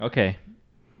Okay.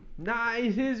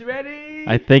 Nice, he's ready.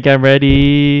 I think I'm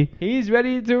ready. He's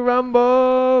ready to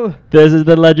rumble. This is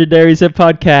the Legendary Zip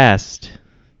Podcast.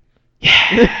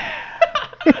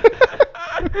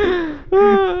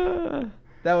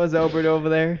 That was Albert over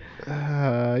there.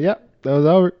 Yep, that was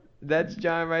Albert. That's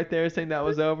John right there saying that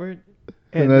was Albert.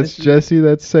 And that's this is- Jesse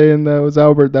that's saying that was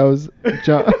Albert. That was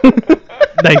John.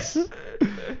 Nice.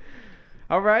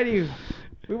 Alrighty.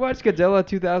 We watched Godzilla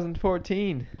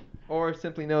 2014, or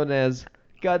simply known as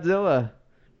Godzilla.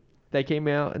 That came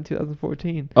out in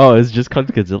 2014. Oh, it's just called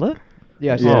Godzilla?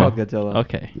 Yeah, it's Yeah. called Godzilla.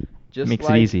 Okay. Just Makes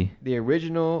like it easy. the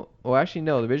original. Well, actually,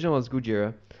 no. The original was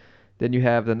Gojira. Then you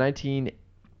have the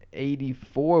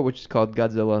 1984, which is called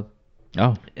Godzilla.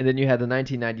 Oh. And then you had the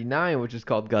 1999, which is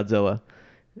called Godzilla.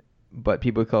 But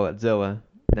people call it Zilla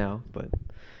now. But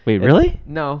Wait, really?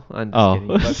 No, I'm just Oh. kidding.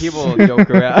 But people joke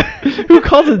around. Who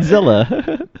calls it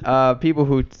Zilla? People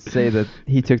who say that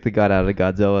he took the god out of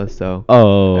Godzilla. So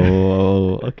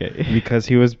Oh, okay. Because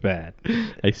he was bad.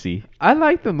 I see. I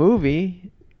like the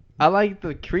movie. I like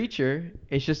the creature.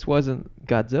 It just wasn't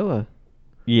Godzilla.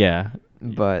 Yeah.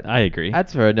 But I agree.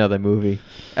 that's for another movie.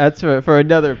 That's for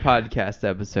another podcast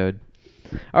episode.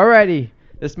 Alrighty.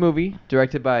 This movie,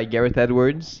 directed by Gareth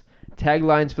Edwards.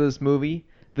 Taglines for this movie: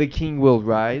 The King will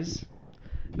rise.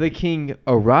 The King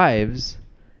arrives.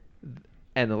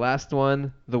 And the last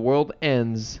one: The world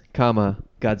ends, comma,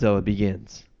 Godzilla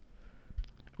begins.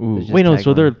 Ooh. There's just Wait, no,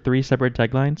 so there are tagline. 3 separate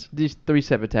taglines? These 3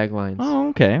 separate taglines. Oh,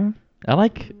 okay. I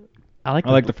like I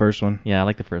like the first one. Yeah, I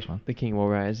like the first one. The King will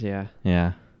rise, yeah.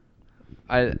 Yeah.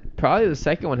 Probably the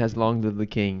second one has Long Live the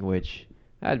King, which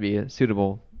that'd be a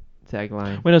suitable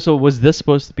tagline. Wait, no, so was this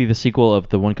supposed to be the sequel of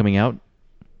the one coming out?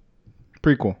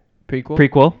 Prequel. Prequel?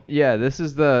 Prequel? Yeah, this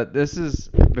is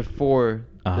before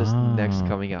this next Oh,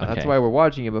 coming out. That's okay. why we're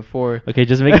watching it before. Okay,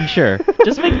 just making sure.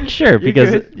 Just making sure You're because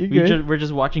good, you're good. we're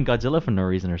just watching Godzilla for no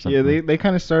reason or something. Yeah, they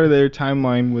kind of started their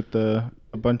timeline with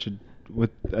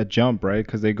with a jump, right?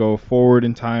 Because they go forward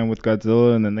in time with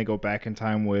Godzilla, and then they go back in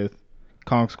time with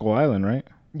Kong Skull Island, right?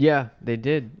 Yeah, they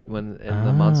did when in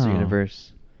the Monster Oh.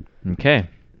 Universe. Okay.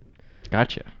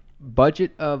 Gotcha.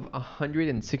 Budget of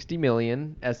 160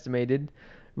 million estimated.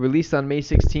 Released on May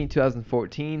 16,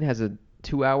 2014. Has a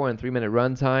 2-hour and 3-minute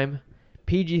runtime.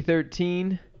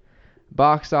 PG-13.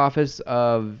 Box office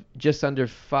of just under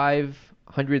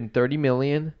 530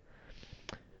 million.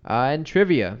 And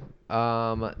trivia.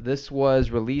 This was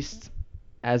released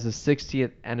as the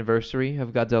 60th anniversary of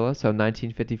Godzilla, so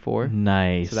 1954.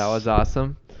 Nice. So that was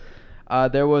awesome.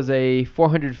 There was a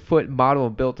 400-foot model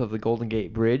built of the Golden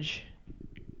Gate Bridge.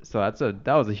 So that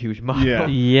was a huge model. Yeah.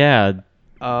 Yeah.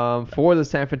 For the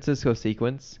San Francisco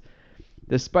sequence.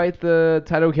 Despite the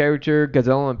title character,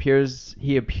 Godzilla appears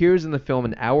in the film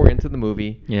an hour into the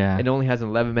movie. Yeah. And only has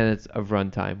 11 minutes of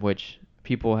runtime, which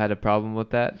people had a problem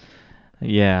with that.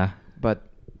 Yeah. But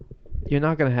you're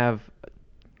not going to have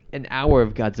an hour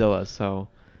of Godzilla, so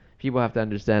people have to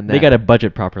understand that. They got to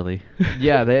budget properly.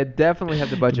 Yeah, they definitely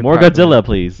have the budget. More properly. Godzilla,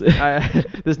 please.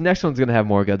 This next one's going to have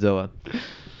more Godzilla.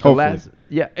 Hopefully.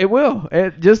 Yeah, it will.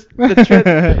 It just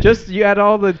just you add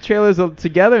all the trailers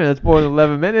together, and it's more than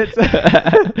 11 minutes.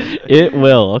 It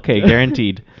will. Okay,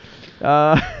 guaranteed.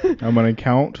 I'm gonna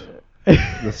count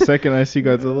the second I see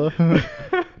Godzilla.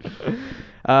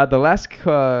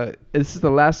 This is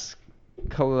the last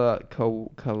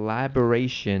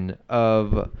collaboration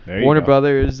of There you Warner go.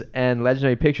 Brothers and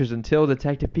Legendary Pictures until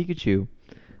Detective Pikachu.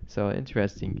 So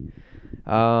interesting.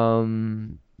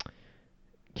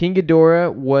 King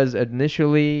Ghidorah was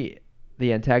initially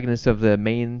the antagonist of the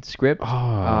main script,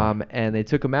 Oh. and they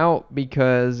took him out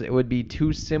because it would be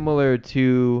too similar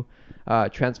to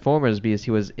Transformers because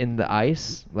he was in the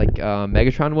ice like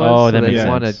Megatron was. Oh, so that they makes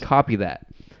want to sense. copy that.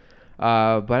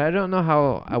 But I don't know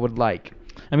how I would like.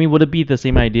 I mean, would it be the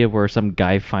same idea where some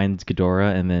guy finds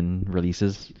Ghidorah and then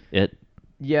releases it?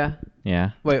 Yeah.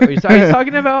 Yeah. Wait, are you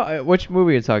talking about which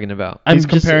movie are you talking about? He's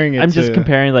comparing it I'm just to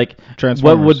comparing like what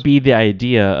Transformers. would be the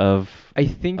idea of I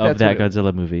think of that's that what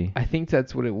Godzilla movie. I think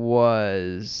that's what it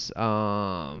was.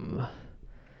 I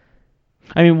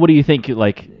mean, what do you think?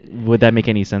 Like, would that make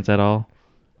any sense at all?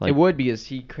 Like, it would because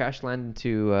he crash landed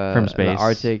into From the space.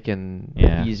 Arctic and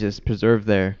Yeah. he's just preserved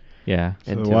there. Yeah.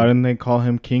 So until- why didn't they call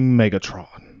him King Megatron?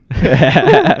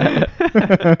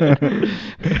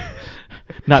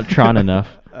 Not Tron enough.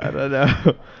 I don't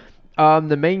know.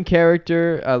 The main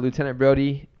character, Lieutenant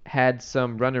Brody, had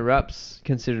some runner-ups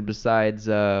considered besides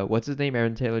what's his name,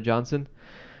 Aaron Taylor Johnson,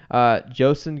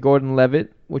 Joseph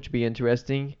Gordon-Levitt, which would be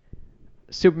interesting,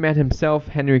 Superman himself,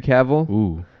 Henry Cavill,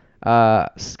 Ooh.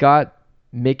 Scott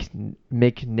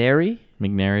McNairy.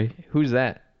 McNary. Who's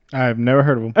that? I've never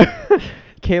heard of him.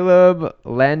 Caleb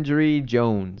Landry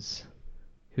Jones.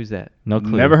 Who's that? No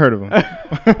clue. Never heard of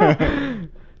him.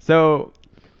 So,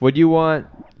 would you want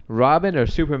Robin or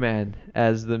Superman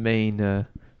as the main?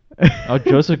 Oh,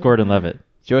 Joseph Gordon-Levitt.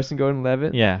 Joseph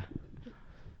Gordon-Levitt. Yeah.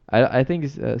 I think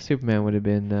Superman would have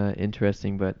been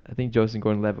interesting, but I think Joseph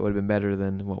Gordon-Levitt would have been better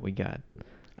than what we got.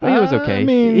 But he was okay. I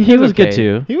mean, He was good okay.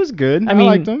 too. he was good. I I mean-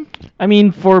 liked him. I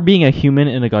mean, for being a human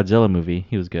in a Godzilla movie,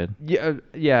 he was good. Yeah,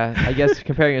 yeah. I guess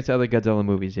comparing it to other Godzilla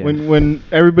movies, yeah. When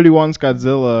everybody wants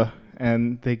Godzilla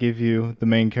and they give you the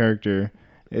main character,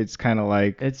 it's kind of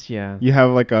like It's yeah. you have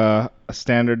like a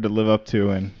standard to live up to,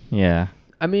 and Yeah.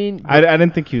 I mean, I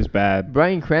didn't think he was bad.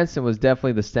 Bryan Cranston was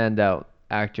definitely the standout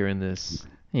actor in this.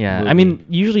 Yeah. movie. I mean,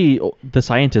 usually the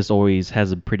scientist always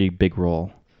has a pretty big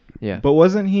role. Yeah. But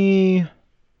wasn't he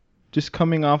just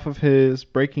coming off of his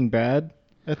Breaking Bad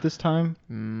at this time?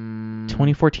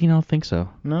 2014, I don't think so.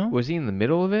 No. Was he in the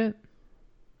middle of it?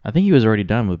 I think he was already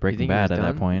done with Breaking think he Bad was at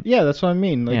that done? point. Yeah, that's what I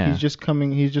mean. Like Yeah. he's just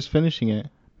finishing it.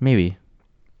 Maybe.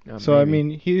 So I mean,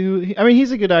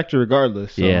 he's a good actor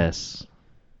regardless. So Yes.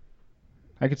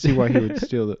 I could see why he would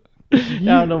steal it. I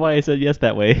don't know why I said yes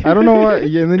that way. I don't know why.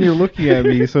 Yeah, and then you're looking at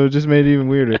me, so it just made it even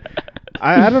weirder.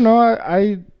 I don't know.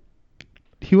 I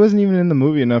he wasn't even in the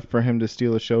movie enough for him to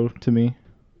steal a show to me.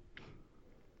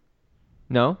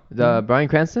 No, the Bryan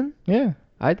Cranston. Yeah.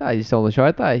 I thought he stole the show.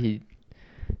 I thought he.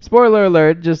 Spoiler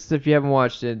alert! Just if you haven't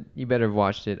watched it, you better have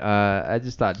watched it. I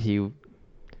just thought he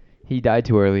died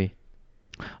too early.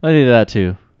 I did that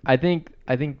too. I think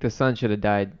the son should have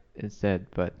died instead,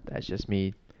 but that's just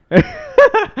me.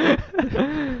 I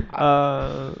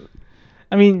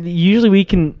mean, usually we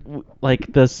can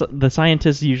like the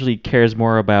scientist usually cares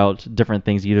more about different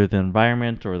things, either the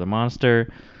environment or the monster,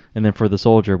 and then for the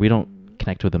soldier, we don't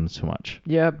connect with him so much.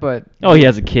 Yeah, but Oh, he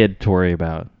has a kid to worry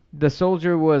about. the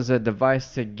soldier was a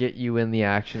device to get you in the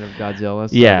action of Godzilla.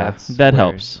 So Yeah, that's that where-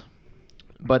 helps.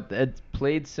 But it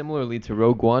played similarly to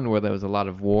Rogue One, where there was a lot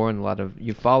of war and a lot of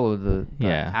you follow the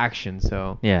Yeah. action.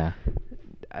 So Yeah.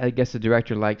 I guess the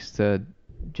director likes to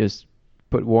just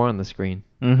put war on the screen.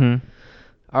 Mm-hmm.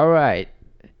 All right.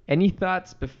 Any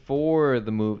thoughts before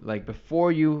the move? Like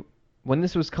before you, when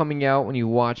this was coming out, when you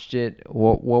watched it,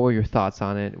 what were your thoughts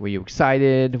on it? Were you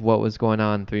excited? What was going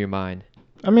on through your mind?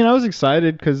 I mean, I was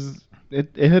excited because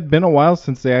it had been a while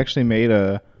since they actually made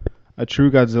a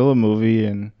true Godzilla movie,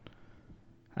 and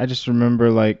I just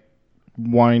remember like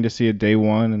wanting to see it day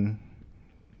one, and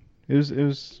it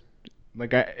was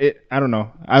like I don't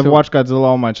know. I've So- watched Godzilla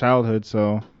all my childhood,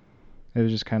 so it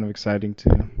was just kind of exciting to.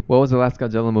 What was the last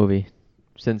Godzilla movie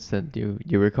since then? Do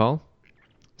you recall?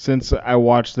 Since I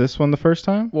watched this one the first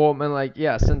time, Well, man, like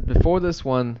yeah, since before this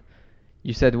one,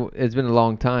 you said it's been a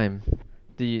long time.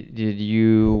 Did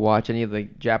you watch any of the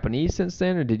Japanese since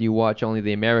then, or did you watch only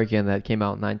the American that came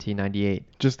out in 1998?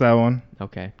 just that one.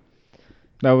 Okay.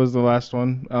 That was the last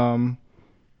one.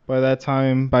 By that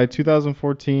time, by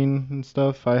 2014 and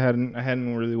stuff, I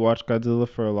hadn't really watched Godzilla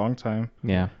for a long time.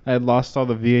 Yeah. I had lost all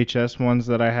the VHS ones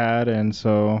that I had, and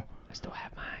so. I still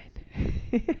have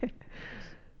mine.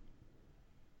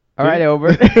 All right,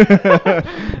 Albert.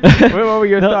 What were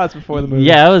your thoughts before the movie?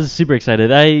 Yeah, I was super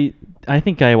excited. I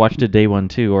think I watched it day one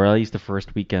too, or at least the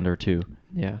first weekend or two.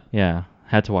 Yeah, Yeah,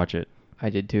 had to watch it. I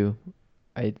did too.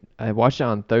 I watched it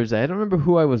on Thursday. I don't remember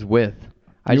who I was with.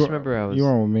 I just remember I was. You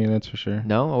weren't with me, that's for sure.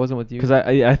 No, I wasn't with you. Because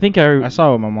I think I saw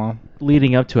it with my mom.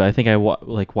 leading up to it, I think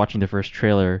like watching the first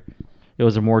trailer, it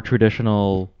was a more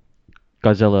traditional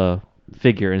Godzilla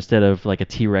figure instead of like a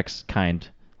T-Rex kind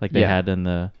like they Yeah. had in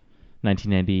the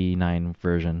 1999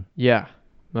 version. Yeah,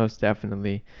 most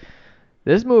definitely.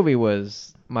 This movie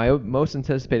was my most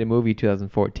anticipated movie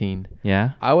 2014.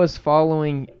 Yeah? I was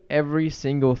following every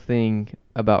single thing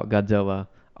about Godzilla,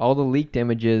 all the leaked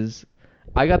images.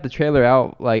 I got the trailer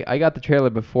out, I got the trailer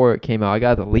before it came out. I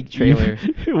got the leaked trailer.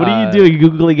 What are you doing?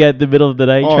 Googling at the middle of the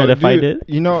night trying to find dude, it?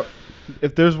 You know,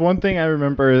 if there's one thing I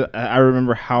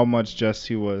remember how much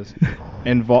Jesse was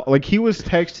involved. Like, he was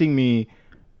texting me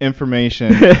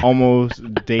information almost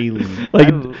daily.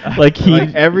 Like he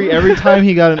Like every time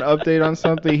he got an update on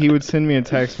something, he would send me a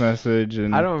text message,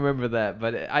 and I don't remember that,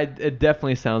 but it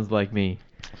definitely sounds like me.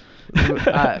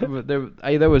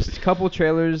 There was a couple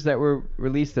trailers that were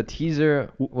released. The teaser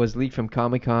was leaked from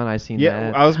Comic-Con. I seen Yeah,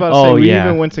 that. I was about to Oh, say we yeah.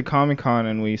 even went to Comic-Con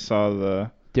and we saw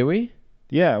the. Did we?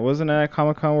 Yeah, wasn't it at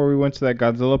Comic-Con where we went to that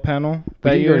Godzilla panel We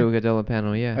that did year? go to a Godzilla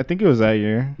panel, yeah. I think it was that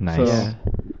year. Nice. So,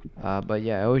 Yeah. But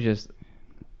yeah,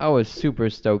 I was super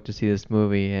stoked to see this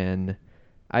movie, and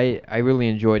I really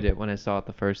enjoyed it when I saw it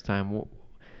the first time.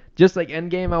 Just like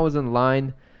Endgame, I was in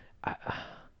line. I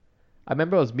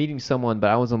remember I was meeting someone, but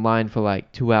I was in line for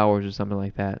like 2 hours or something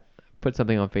like that. Put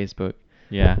something on Facebook.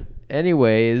 Yeah.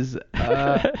 Anyways,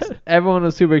 everyone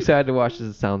was super excited to watch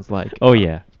this, it sounds like. Oh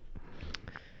yeah.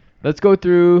 Let's go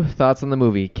through thoughts on the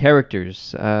movie.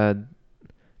 Characters.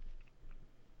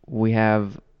 We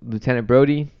have Lieutenant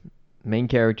Brody, main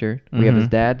character. We have his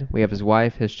Mhm. dad. We have his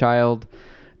wife, his child,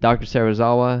 Dr.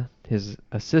 Sarazawa, his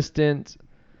assistant.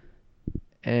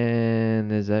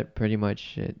 And is that pretty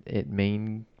much it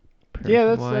main Yeah,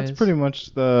 that's person-wise? pretty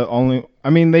much the only. I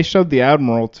mean, they showed the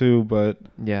admiral too, but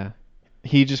Yeah,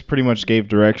 he just pretty much gave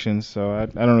directions, so I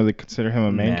don't really consider him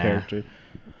a main Nah. character.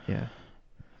 yeah.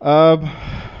 Um,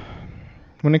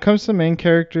 when it comes to main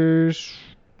characters,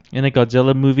 In a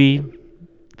Godzilla movie,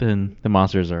 then the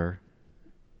monsters are.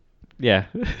 Yeah.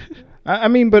 I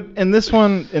mean, but in this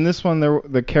one,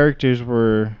 the characters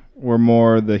were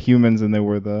more the humans than they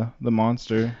were the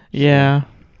monster. Yeah.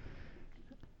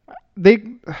 They,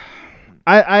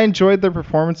 I enjoyed their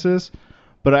performances,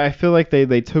 but I feel like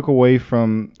they took away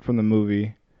from the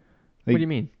movie. What do you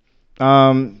mean?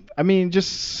 I mean,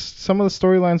 just some of the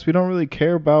storylines we don't really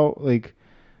care about. Like,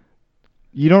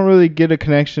 you don't really get a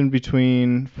connection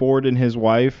between Ford and his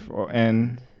wife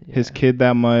and his Yeah. kid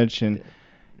that much, and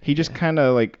he just Yeah. kind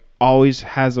of like always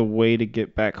has a way to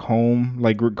get back home.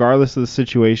 Like, regardless of the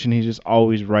situation, he's just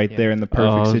always right Yeah. there in the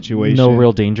perfect situation. No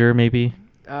real danger, maybe.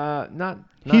 Not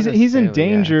He's in necessarily, yeah.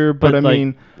 danger, but But, I like,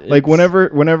 mean, like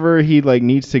it's- whenever he like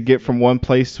needs to get from one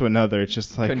place to another, it's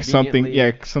just like something. Conveniently.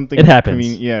 Yeah, something. It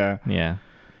happens. Yeah. Yeah.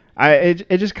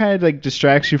 It just kind of like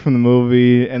distracts you from the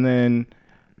movie, and then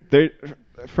there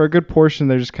for a good portion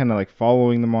they're just kind of like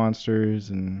following the monsters,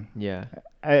 and Yeah.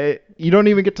 you don't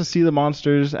even get to see the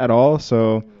monsters at all,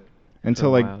 so until For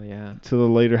a like while, yeah. to the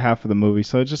later half of the movie,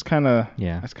 so it's just kind of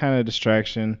Yeah. it's kind of a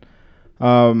distraction.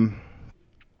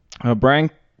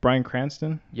 Bryan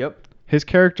Cranston, Yep. his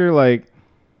character, like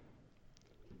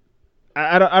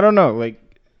I don't know, like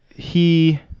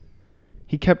he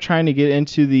kept trying to get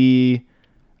into the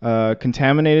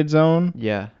contaminated zone.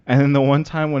 Yeah. And then the one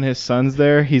time when his son's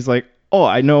there, he's like, "Oh,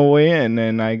 I know a way in,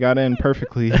 and I got in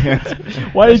perfectly."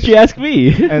 Why did you ask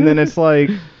me? And then it's like,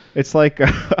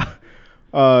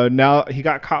 now he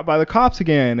got caught by the cops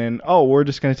again, and we're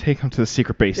just gonna take him to the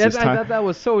secret base Yeah, this I time. thought that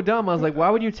was so dumb. I was like, why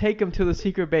would you take him to the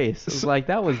secret base? I was like,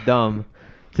 that was dumb.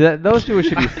 Those people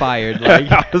should be fired. Like,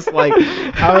 I was like,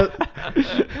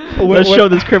 Let's show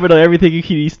this criminal everything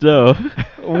he needs to know.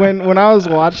 when I was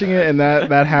watching it and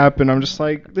that happened, I'm just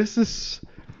like, this is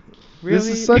really?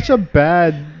 such a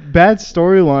bad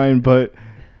storyline, but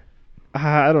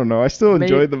I don't know. I still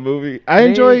enjoyed the movie. I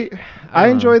enjoy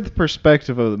the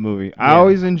perspective of the movie. I Yeah.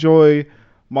 always enjoy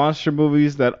monster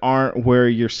movies that aren't where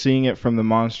you're seeing it from the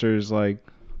monster's like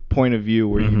point of view,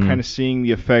 where Mhm. you're kind of seeing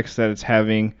the effects that it's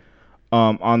having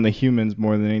on the humans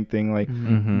more than anything. Like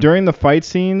Mhm. during the fight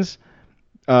scenes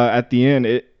at the end,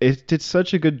 it did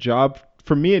such a good job.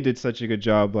 For me, it did such a good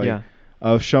job. Like. Yeah.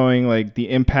 Of showing like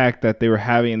the impact that they were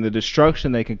having and the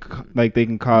destruction they can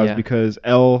cause, Yeah. because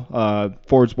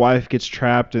Ford's wife gets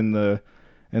trapped in the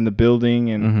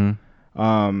building, and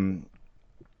Mhm.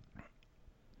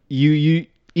 you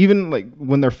even like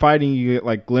when they're fighting, you get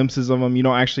like glimpses of them. You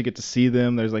don't actually get to see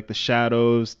them. There's like the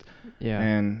shadows, Yeah.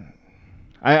 and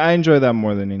I enjoy that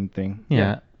more than anything.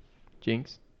 Yeah.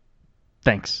 Jinx.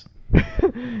 Thanks.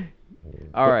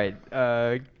 All right.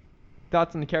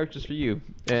 Thoughts on the characters for you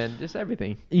and just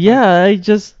everything. Yeah,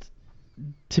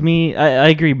 to me, I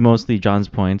agree mostly John's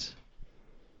points.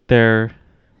 The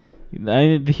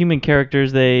human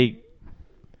characters, I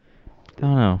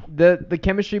don't know. The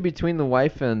chemistry between the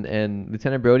wife and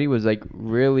Lieutenant Brody was like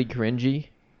really cringy.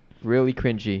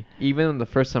 Even the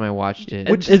first time I watched it.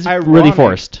 Which is really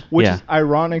forced. Which Yeah. is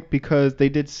ironic because they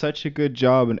did such a good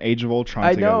job in Age of Ultron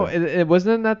I together. know. It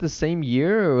wasn't that the same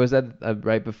year, or was that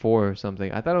right before or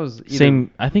something? I thought it was either Same.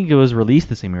 I think it was released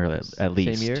the same year at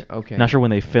least. Same year? Okay. Not sure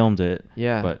when they filmed it.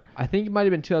 Yeah. But I think it might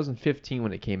have been 2015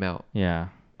 when it came out. yeah.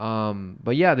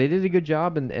 But yeah, they did a good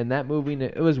job in that movie. And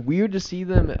it was weird to see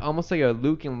them almost like a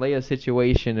Luke and Leia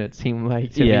situation. It seemed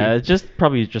like to Yeah, me. it's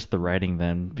probably just the writing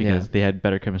then, because Yeah. they had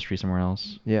better chemistry somewhere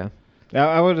else. Yeah.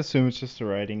 I would assume it's just the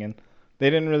writing, and they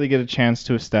didn't really get a chance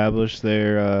to establish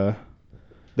their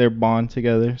bond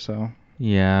together. So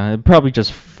Yeah, it probably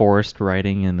just forced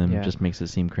writing and then Yeah. just makes it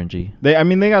seem cringy. they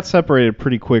got separated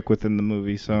pretty quick within the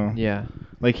movie. So Yeah.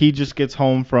 like he just gets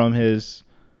home from his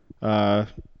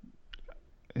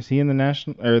is he in the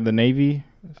national or the Navy?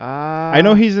 I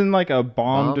know he's in like a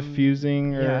bomb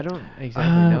defusing. Or, Yeah, I don't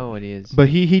exactly know what he is. But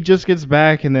he just gets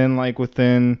back, and then like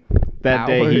within that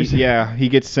day, Hours. he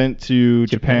gets sent to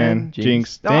Japan.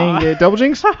 Jinx. Dang Ah. it, double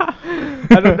jinx.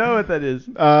 I don't know what that is.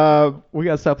 We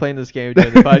gotta stop playing this game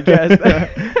during the podcast.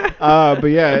 But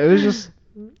yeah, it was just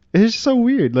it's just so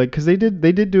weird. Like, cause they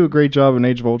did do a great job in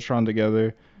Age of Ultron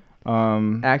together.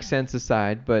 Accents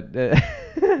aside, but well,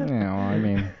 I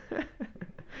mean,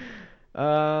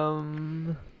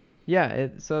 yeah.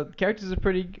 So the characters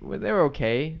are they're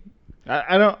okay.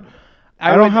 I don't I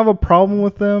I don't would- have a problem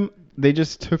with them. They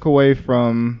just took away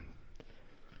from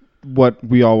what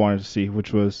we all wanted to see,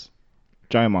 which was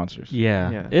giant monsters.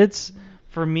 Yeah. Yeah. It's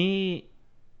for me.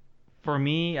 For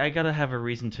me, I gotta have a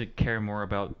reason to care more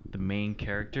about the main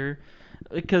character,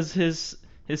 because his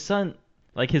son,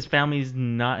 like his family's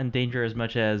not in danger as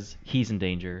much as he's in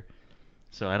danger.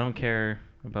 So I don't care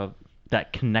about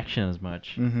that connection as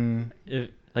much. Mm-hmm.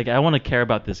 Like I want to care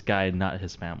about this guy, not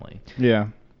his family, Yeah.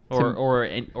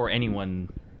 or anyone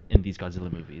in these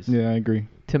Godzilla movies. Yeah, I agree.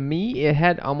 To me, it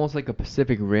had almost like a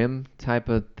Pacific Rim type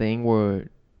of thing where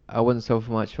I wasn't so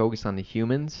much focused on the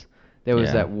humans. There was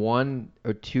Yeah. that one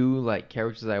or two like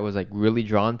characters that I was like really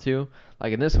drawn to.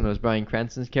 Like in this one, it was Bryan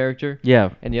Cranston's character, Yeah.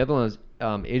 and the other one was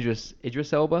Idris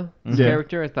Elba's Mhm. Yeah.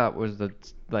 character. I thought was the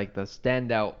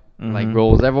standout like Mhm.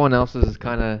 roles. Everyone else was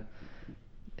kind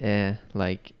of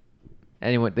like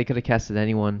anyone. They could have casted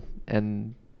anyone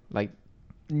and like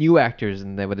new actors,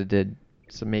 and they would have did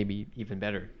some maybe even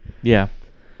better. Yeah.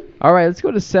 All right, let's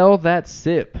go to Sell That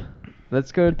Sip.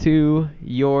 Let's go to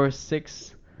your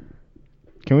 6.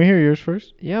 Can we hear yours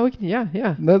first? Yeah, we can. Yeah.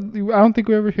 I don't think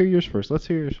we ever hear yours first. Let's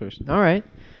hear yours first. All right.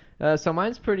 So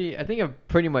mine's pretty. I think I've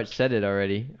pretty much said it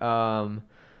already.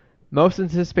 Most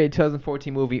anticipated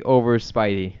 2014 movie over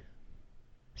Spidey.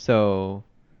 So,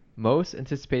 most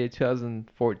anticipated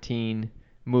 2014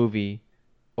 movie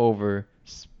over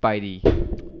Spidey.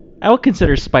 I would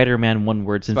consider Spider-Man one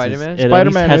word since Spider-Man? it at least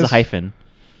Spider-Man has a is- hyphen.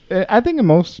 I think in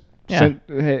most. Yeah.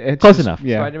 It's Close just- enough.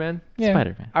 Yeah. Spider-Man. Yeah.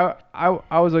 Spider-Man.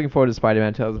 I was looking forward to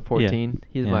Spider-Man 2014.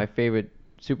 He's Yeah. my favorite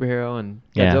superhero, and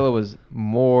Yeah. Godzilla was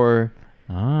more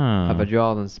Ah. of a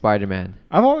draw than Spider-Man.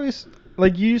 I've always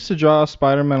like you used to draw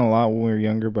Spider-Man a lot when we were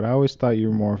younger, but I always thought you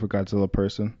were more of a Godzilla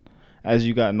person as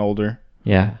you gotten older.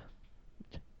 Yeah.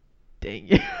 Dang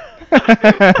it.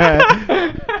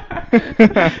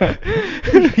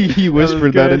 He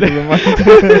whispered that good. into the mic.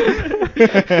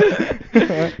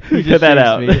 He Cut that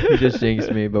out. He just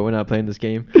jinxed me, but we're not playing this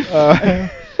game.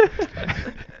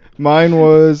 Mine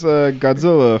was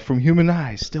Godzilla from Human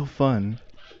Eyes. Still fun.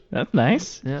 That's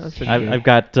nice. Yeah, that's pretty I've, good. I've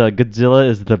got Godzilla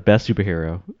is the best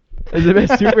superhero. Is the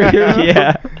best superhero?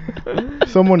 Yeah.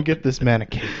 Someone get this man a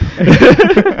cape.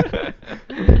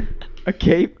 A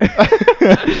cape?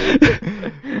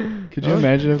 Could you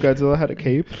imagine if Godzilla had a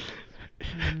cape?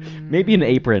 Maybe an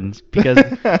apron because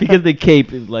the cape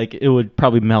like it would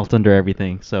probably melt under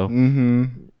everything. So Mm-hmm.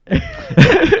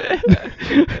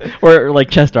 or like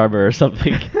chest armor or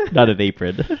something, not an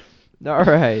apron. All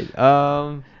right.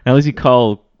 At least you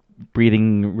call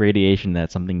breathing radiation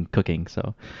that's something cooking.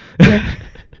 So.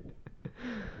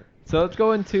 So let's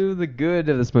go into the good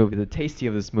of this movie, the tasty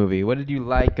of this movie. What did you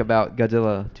like about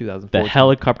Godzilla 2014? The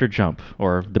helicopter jump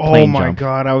or the Oh plane my jump.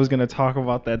 god, I was gonna talk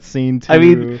about that scene too. I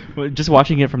mean, just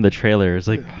watching it from the trailer is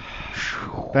like.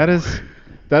 that is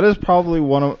probably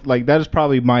that is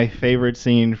probably my favorite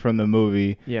scene from the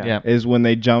movie. Yeah. Yeah. Is when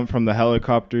they jump from the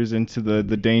helicopters into the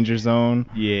danger zone.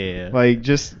 Yeah. Like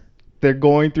just they're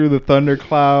going through the thunder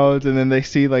clouds and then they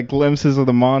see like glimpses of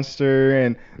the monster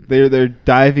and they're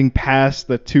diving past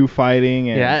the two fighting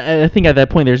and Yeah, I think at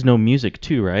that point there's no music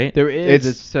too, right? There is.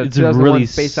 It's it's 2001 really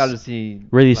Space Odyssey.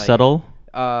 really like, subtle.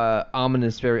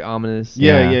 Ominous, very ominous.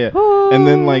 yeah. And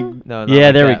then like No, not Yeah,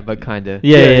 like there we- that, but kind of.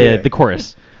 Yeah, the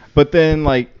chorus. but then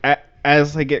like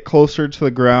as they get closer to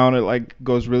the ground it like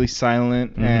goes really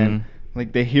silent and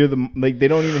like they hear they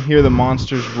don't even hear the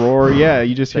monsters roar. Yeah,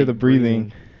 you just hear the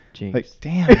breathing. Jinx. Like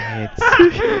damn it.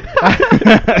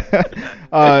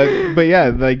 But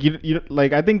yeah, like you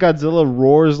like I think Godzilla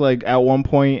roars like at one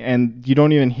point and you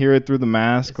don't even hear it through the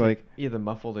mask. It's Like either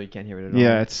muffled or you can't hear it at all.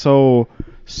 yeah, it's so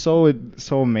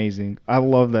amazing. I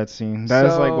love that scene. That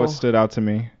is like what So- stood out to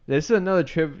me. This is another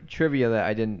trivia that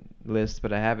I didn't list,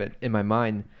 but I have it in my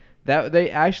mind. That they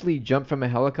actually jumped from a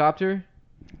helicopter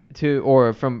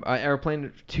or from an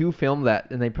airplane to film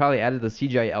that, and they probably added the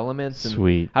CGI elements. And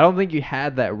Sweet. I don't think you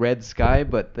had that red sky,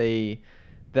 but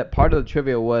that part of the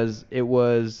trivia was it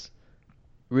was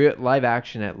live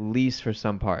action at least for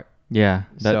some part. Yeah,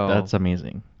 So- that's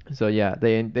amazing. So yeah,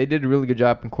 they did a really good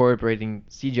job incorporating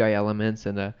CGI elements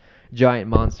and a giant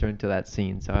monster into that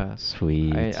scene. So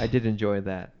Sweet. I did enjoy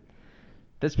that.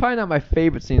 That's probably not my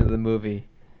favorite scene of the movie.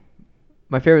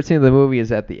 My favorite scene of the movie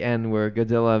is at the end where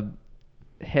Godzilla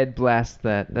head blasts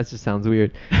that just sounds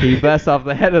weird. He blasts off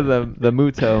the head of the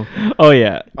Muto. Oh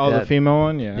yeah. Oh, the That- female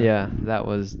one, yeah. Yeah, that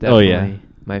was Oh, definitely yeah.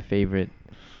 my favorite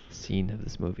scene of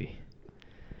this movie.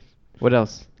 What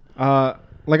else?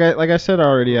 Like I said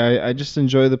already, I just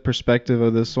enjoy the perspective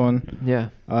of this one. Yeah.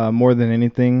 More than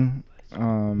anything.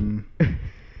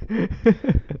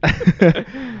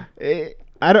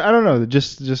 I don't know.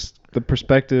 Just the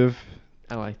perspective.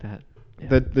 I like that.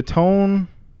 Yeah. The tone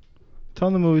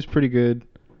of the movie's pretty good.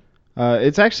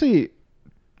 It's actually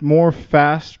more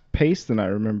fast paced than I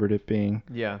remembered it being.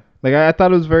 Yeah. Like I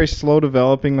thought it was very slow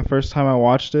developing the first time I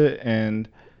watched it, and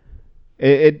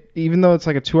it even though it's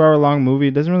like a 2 hour long movie,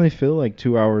 it doesn't really feel like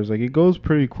 2 hours. Like it goes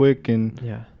pretty quick, and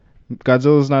Yeah.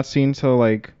 Godzilla's not seen till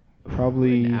like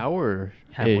probably An hour.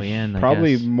 Halfway in, I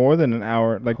probably guess. more than an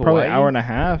hour, like probably an Hawaii? hour and a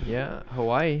half. Yeah.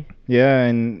 Hawaii. Yeah,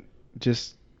 and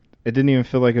just it didn't even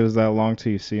feel like it was that long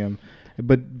till you see him.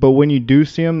 But when you do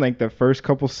see him, like the first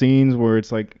couple scenes where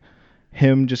it's like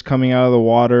him just coming out of the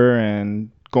water and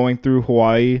going through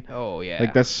Hawaii, Oh yeah.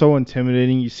 like that's so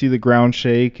intimidating. You see the ground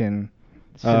shake and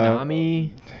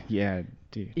Tsunami. yeah,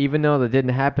 dude. Even though that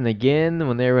didn't happen again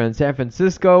when they were in San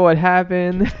Francisco, what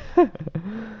happened?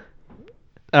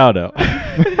 Oh no.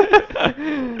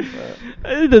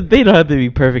 They don't have to be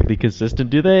perfectly consistent,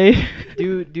 do they?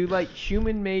 do like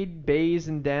human-made bays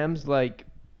and dams like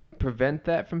prevent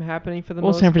that from happening for the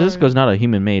Well, most San Francisco's part? not a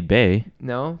human-made bay.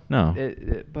 No. No.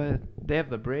 But they have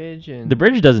the bridge and The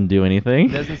bridge doesn't do anything.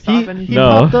 Doesn't stop He anything.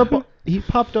 No.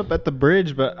 popped up at the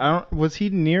bridge, but I don't. Was he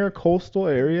near a coastal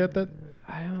area at that?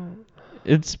 I don't.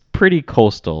 It's pretty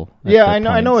coastal. at Yeah, that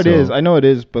I know point, it is. so- I know it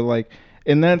is, but like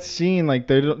in that scene, like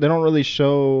they don't really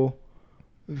show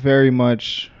very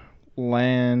much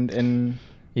land and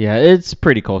Yeah, it's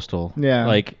pretty coastal. Yeah.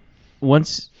 Like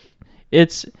once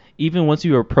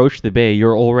you approach the bay,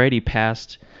 you're already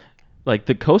past, like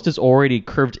the coast is already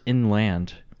curved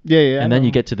inland. yeah. I And then know.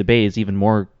 you get to the bay, it's even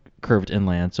more curved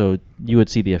inland, so you would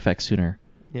see the effects sooner.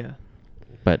 Yeah.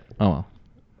 But oh well.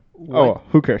 Oh,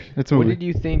 who cares? It's a What movie. did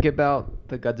you think about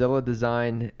the Godzilla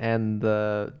design and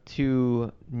the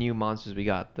two new monsters we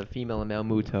got, the female and male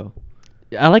Muto?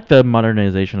 I like the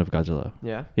modernization of Godzilla.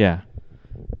 Yeah. Yeah.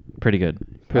 Pretty good.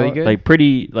 Pretty good? Like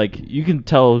pretty, like you can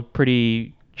tell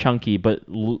pretty chunky, but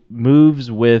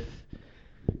moves with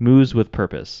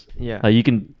purpose. Yeah. Like you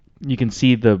can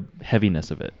see the heaviness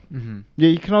of it. Mm-hmm. Yeah,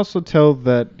 you can also tell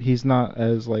that he's not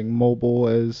as like mobile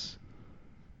as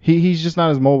he's just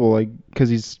not as mobile, like because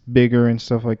he's bigger and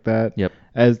stuff like that. Yep.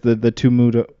 As the two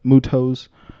Mutos.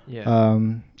 Yeah.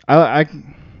 I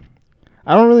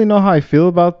don't really know how I feel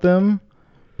about them,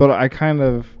 but I kind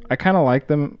of like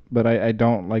them, but I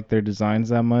don't like their designs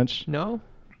that much. No?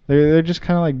 They're just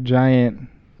kind of like giant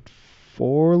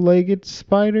four-legged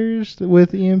spiders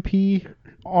with EMP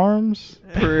arms.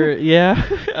 Yeah,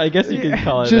 I guess you could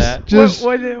call it Just- that. just-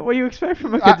 what do you expect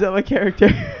from a Godzilla character?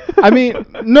 I mean,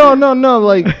 no,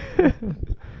 like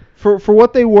for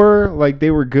what they were, like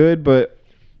they were good, but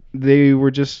they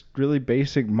were just really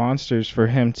basic monsters for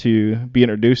him to be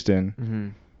introduced in. Mm-hmm.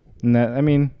 And that, I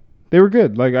mean, they were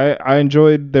good. Like I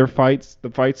enjoyed their fights, the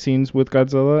fight scenes with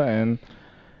Godzilla, and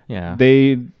Yeah.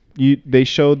 they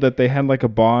showed that they had like a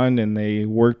bond and they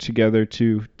worked together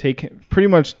to take him. Pretty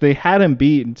much, they had him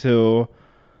beat until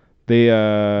they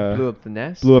blew up the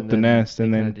nest. blew up and the then nest, they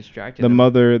and kinda then distracted the him.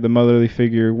 motherly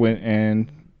figure went and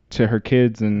to her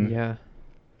kids, and Yeah.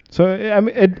 so I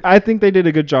mean, I think they did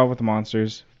a good job with the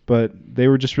monsters, but they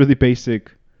were just really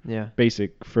basic Yeah.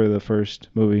 for the first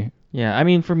movie. Yeah, I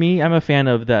mean, for me, I'm a fan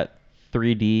of that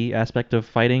 3D aspect of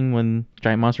fighting when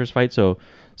giant monsters fight. So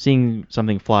seeing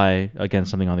something fly against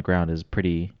something on the ground is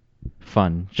pretty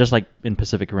fun. Just like in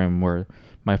Pacific Rim, where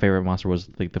my favorite monster was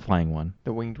like the flying one.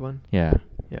 The winged one. Yeah,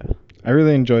 Yeah. I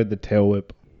really enjoyed the tail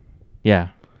whip yeah.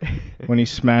 when he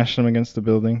smashed them against the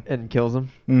building. And kills him.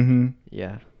 Mm-hmm.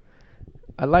 Yeah.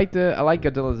 I like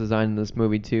Godzilla's design in this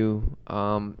movie too.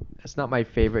 It's not my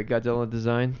favorite Godzilla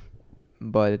design,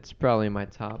 but it's probably my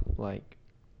top like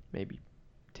maybe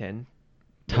 10.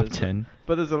 Top There's a- 10.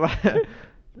 But there's a lot.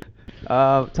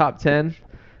 Top 10.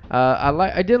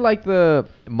 I did like the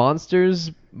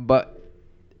monsters, but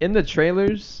in the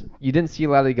trailers you didn't see a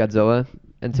lot of Godzilla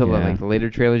until Yeah. like the later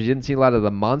trailers. You didn't see a lot of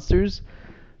the monsters.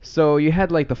 So you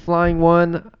had like the flying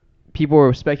one. People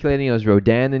were speculating it was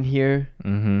Rodan in here.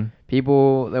 Mm-hmm.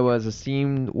 There was a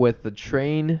scene with the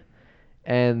train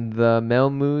and the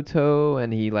Melmuto,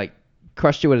 and he like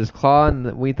crushed it with his claw,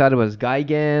 and we thought it was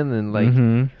Gigan, and like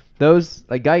Mm-hmm. those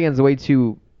like Gigan's way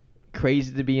too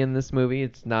crazy to be in this movie.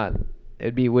 It's not.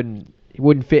 It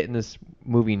wouldn't fit in this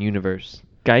movie and universe.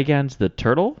 Gigan's the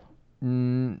turtle?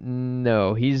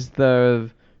 No, he's the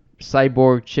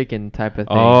cyborg chicken type of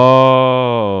thing.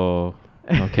 Oh.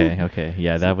 Okay.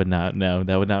 Yeah, that would not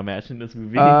match in this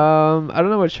movie. I don't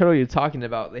know what turtle you're talking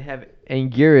about. They have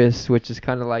Anguirus, which is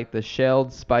kind of like the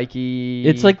shelled, spiky.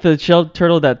 It's like the shelled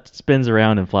turtle that spins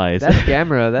around and flies. That's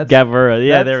Gamera. That's Gamera.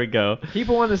 Yeah, that's- there we go.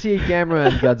 People want to see a Gamera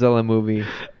and Godzilla movie.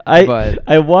 I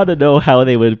but want to know how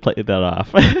they would play that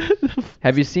off.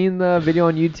 have you seen the video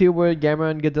on YouTube where Gamera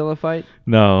and Godzilla fight?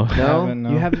 No. No, haven't, no.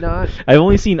 you have not. I've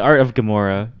only seen art of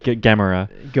Gamora. Gamera.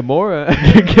 Gamora.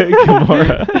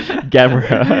 Gamora.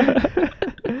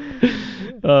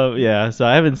 Gamera. Yeah, so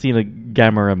I haven't seen a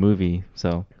Gamera movie,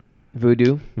 so.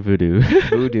 Voodoo. Voodoo.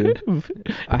 Voodoo.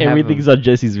 I Everything's have 'em. on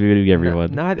Jesse's Voodoo,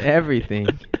 everyone. Not everything,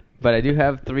 but I do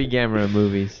have 3 Gamera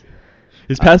movies.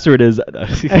 His password is.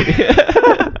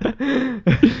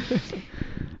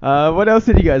 What else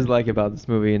did you guys like about this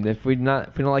movie? And if we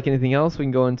don't like anything else, we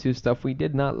can go into stuff we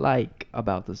did not like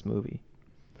about this movie.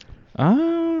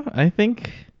 I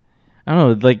think. I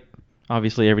don't know, like,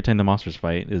 obviously every time the monsters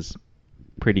fight is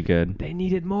pretty good. They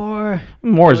needed more.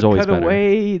 More is They always cut better.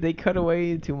 away. They cut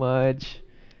away too much.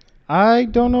 I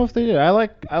don't know if they did. I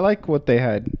like what they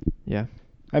had. Yeah.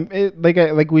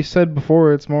 Like we said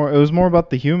before, it was more about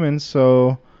the humans,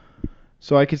 so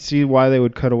I could see why they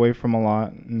would cut away from a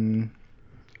lot. And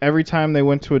every time they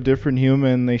went to a different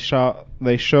human, they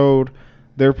showed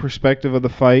their perspective of the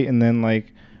fight, and then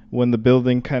like when the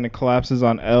building kind of collapses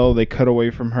on Elle, they cut away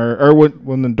from her, or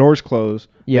when the doors close,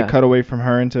 Yeah. they cut away from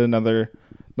her into another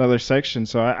section.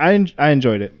 So I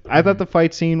enjoyed it. I thought the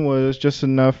fight scene was just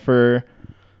enough for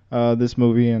this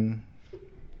movie, and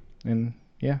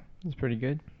yeah. It's pretty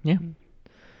good. Yeah.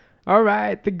 All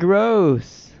right, the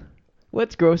gross.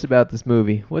 What's gross about this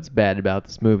movie? What's bad about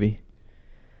this movie?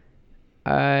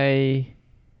 I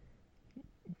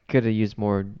could have used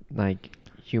more like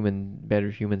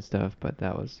better human stuff, but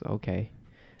that was okay.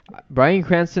 Bryan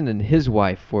Cranston and his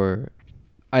wife were,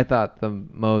 I thought, the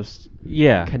most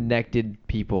Yeah. connected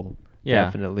people. Yeah.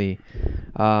 Definitely.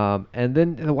 And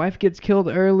then the wife gets killed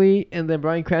early, and then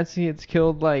Bryan Cranston gets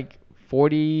killed like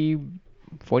 40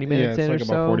 minutes Yeah, in or it's like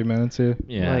so. about 40 minutes. Yeah.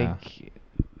 Yeah. Like,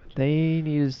 they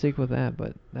need to stick with that,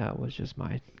 but that was just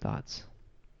my thoughts.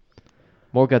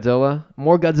 More Godzilla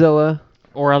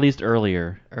Or at least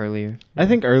earlier. earlier. I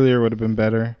think earlier would have been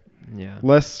better. Yeah.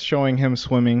 Less showing him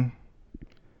swimming.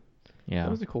 Yeah.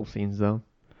 Those are cool scenes, though.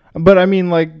 But I mean,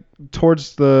 like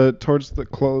towards the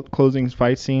closing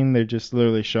fight scene, they're just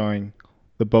literally showing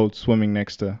the boat swimming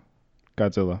next to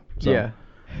Godzilla. So Yeah.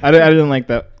 I didn't like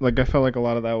that. Like I felt like a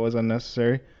lot of that was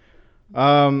unnecessary.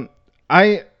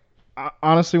 I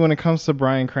honestly, when it comes to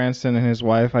Bryan Cranston and his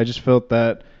wife, I just felt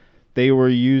that they were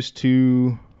used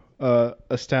to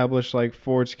establish like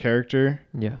Ford's character,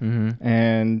 Yeah. Mm-hmm.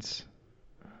 and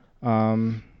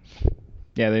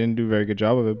yeah, they didn't do a very good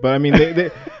job of it. But I mean, they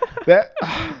didn't.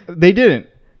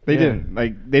 They Yeah. didn't.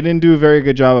 Like, they didn't do a very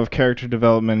good job of character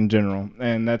development in general,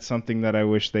 and that's something that I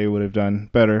wish they would have done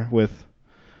better with.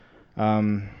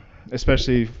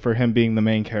 Especially for him being the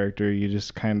main character, you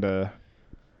just kind of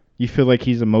you feel like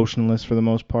he's emotionless for the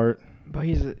most part. But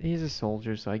he's a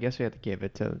soldier, so I guess we have to give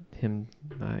it to him.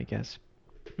 I guess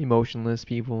emotionless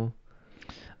people.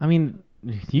 I mean,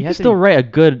 you have can to- still write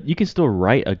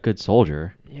a good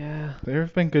soldier. Yeah. There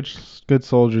have been good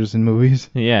soldiers in movies.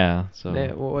 Yeah. So.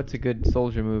 Well, what's a good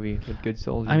soldier movie with good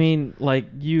soldiers? I mean, like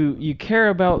you care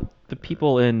about the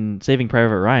people in Saving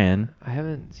Private Ryan. I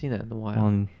haven't seen that in a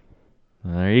while.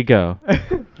 Well, there you go. I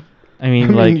I mean,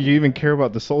 mean, like you even care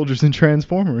about the soldiers in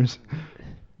Transformers.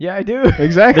 Yeah, I do.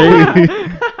 Exactly.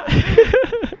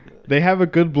 They have a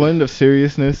good blend of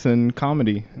seriousness and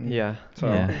comedy. Yeah. So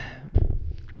yeah.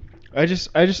 I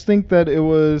just think that it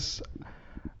was.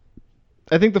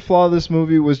 I think the flaw of this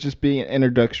movie was just being an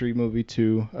introductory movie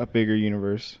to a bigger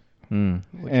universe, Mm.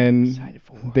 Which I'm and excited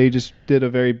for. they just did a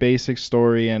very basic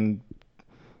story and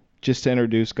just to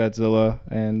introduce Godzilla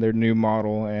and their new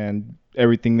model and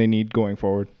everything they need going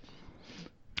forward.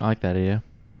 I like that idea.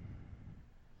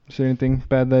 Is there anything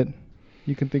bad that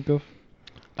you can think of?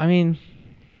 I mean,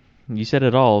 you said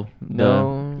it all. The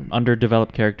No.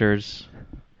 underdeveloped characters.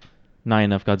 Not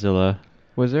enough Godzilla.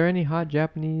 Was there any hot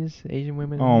Japanese Asian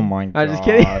women? in Oh there? my I'm just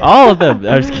kidding. God. All of them.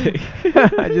 I'm just kidding.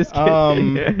 I'm just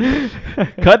kidding.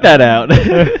 Cut that out.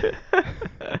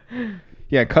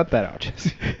 Yeah, cut that out,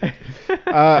 Jesse.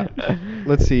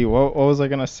 Let's see. What was I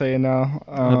gonna say now?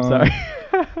 I'm sorry.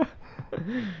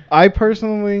 I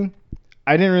personally,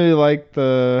 I didn't really like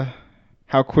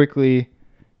how quickly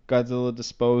Godzilla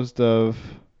disposed of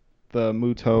the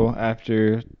Muto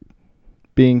after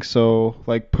being so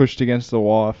like pushed against the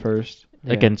wall at first.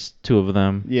 Yeah. Against two of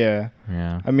them. Yeah.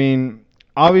 Yeah. I mean,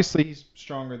 obviously he's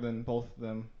stronger than both of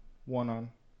them one-on.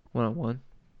 One-on-one.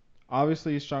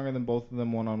 Obviously he's stronger than both of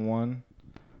them one-on-one.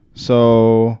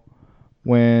 So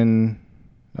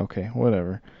okay,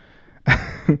 whatever.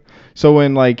 So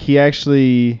when like he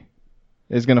actually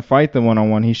is gonna fight them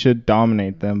 1-on-1, he should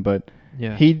dominate them. But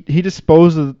Yeah. he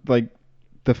disposes like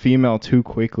the female too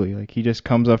quickly. Like he just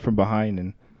comes up from behind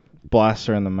and blasts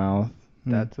her in the mouth.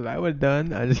 That's what I would have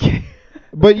done. I just kidding.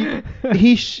 But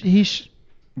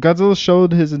Godzilla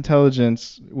showed his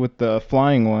intelligence with the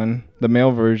flying one, the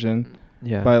male version,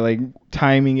 Yeah. by like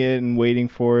timing it and waiting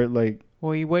for it. Like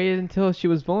Well, he waited until she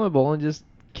was vulnerable and just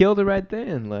killed her right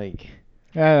then. Like.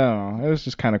 I don't know, it was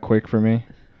just kind of quick for me.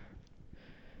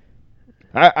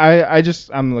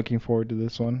 I'm looking forward to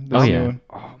this one. This Oh, new yeah. one.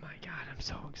 Oh my god, I'm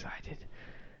so excited.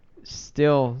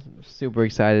 Still super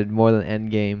excited, more than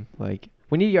Endgame. Like,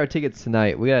 we need our tickets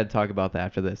tonight. We gotta talk about that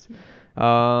after this.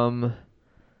 All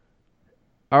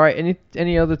right.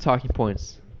 Any other talking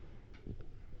points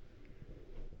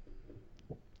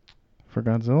For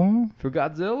Godzilla? for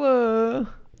Godzilla?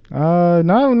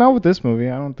 Not with this movie.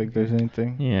 I don't think there's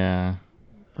anything. Yeah.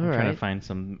 All I'm trying right. to find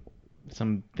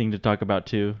something to talk about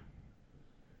too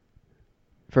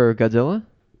For Godzilla,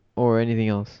 or anything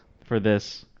else? for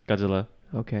this Godzilla.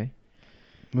 Okay.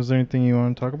 Was there anything you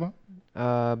want to talk about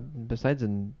Besides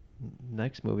the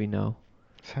next movie, no.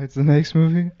 besides the next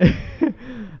movie?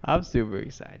 I'm super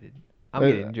excited. I'm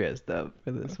getting dressed up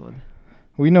for this one.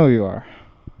 We know you are.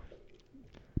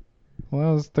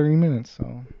 Well, it was 30 minutes,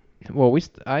 so. Well,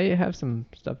 I have some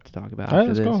stuff to talk about All right,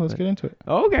 after let's this. go. Let's but- get into it.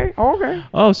 Okay. Okay.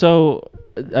 Oh, so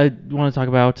I want to talk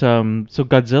about so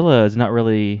Godzilla is not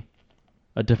really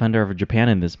a defender of Japan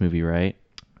in this movie, right?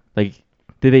 Like,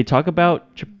 did they talk about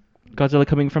Godzilla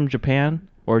coming from Japan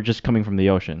or just coming from the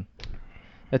ocean?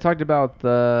 I talked about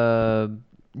the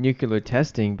nuclear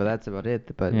testing, but that's about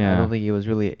it. But I Yeah. don't think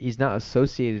he's not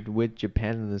associated with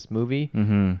Japan in this movie.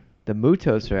 Mm-hmm. The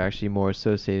Mutos are actually more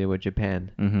associated with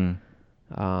Japan. Mm-hmm.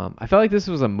 I felt like this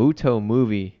was a Muto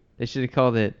movie. They should have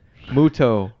called it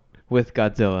Muto with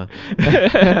Godzilla.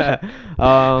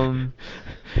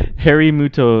 Harry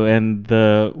Muto and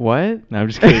the What? No, I'm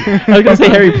just kidding. I was gonna say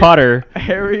Harry Potter.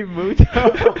 Harry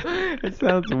Muto. It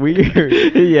sounds weird.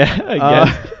 Yeah, I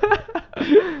guess.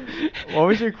 What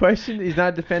was your question? He's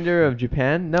not a defender of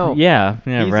Japan? No. Yeah,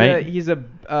 he's right. He's a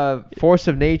force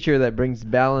of nature that brings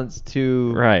balance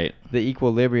to Right. the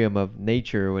equilibrium of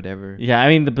nature or whatever. Yeah, I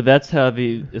mean, but that's how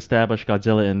they established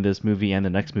Godzilla in this movie and the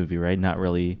next movie, right? Not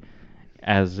really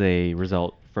as a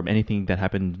result from anything that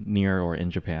happened near or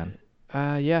in Japan.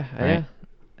 Yeah. Right.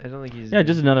 I don't think he's. Yeah,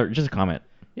 just a comment,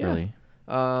 Yeah. really.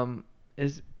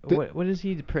 What is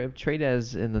he portrayed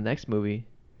as in the next movie?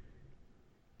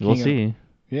 We'll King of- see.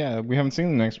 Yeah, we haven't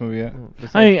seen the next movie yet.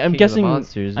 Besides I'm King of the guessing.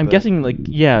 Monsters, I'm but guessing, like,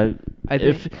 yeah. I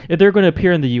If think- they're going to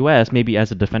appear in the U.S., maybe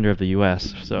as a defender of the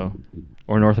U.S. So,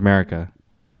 or North America.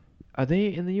 Are they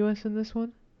in the U.S. in this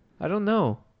one? I don't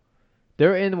know.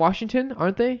 They're in Washington,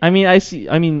 aren't they? I mean,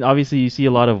 obviously you see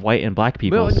a lot of white and black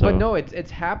people. But, so. but no,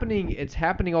 it's happening. It's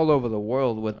happening all over the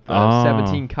world with the Oh.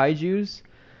 17 kaiju's.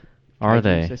 Are Kaijus,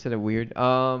 they? I said it weird.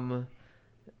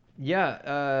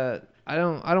 Yeah. I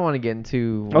don't want to get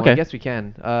into. Well, Okay. I guess we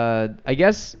can. I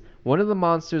guess one of the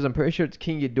monsters. I'm pretty sure it's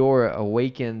King Ghidorah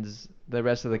awakens the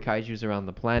rest of the kaiju's around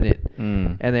the planet,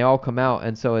 Mm. and they all come out,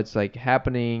 and so it's like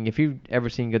happening. If you've ever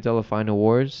seen Godzilla Final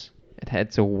Wars,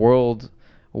 it's a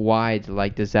worldwide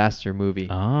like disaster movie.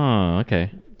 Oh,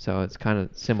 okay. So it's kind of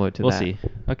similar to We'll that. see.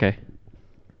 Okay.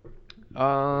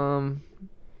 I'm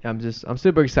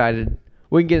super excited.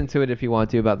 We can get into it if you want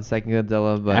to about the second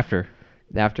Godzilla, but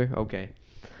After. okay.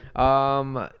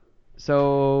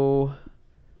 So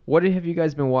what have you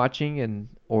guys been watching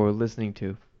or listening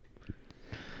to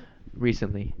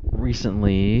recently?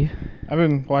 Recently. I've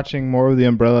been watching more of the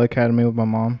Umbrella Academy with my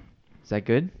mom. Is that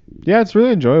good? Yeah, it's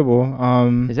really enjoyable.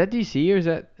 Is that DC or is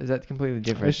that completely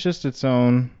different? It's just its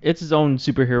own. It's his own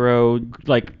superhero,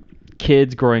 like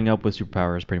kids growing up with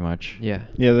superpowers, pretty much. Yeah.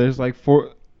 Yeah, there's like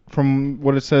from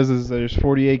what it says is there's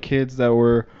 48 kids that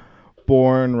were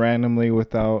born randomly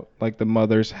without like the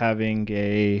mothers having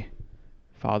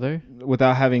Father?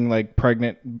 like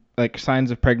pregnant like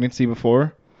signs of pregnancy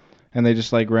before, and they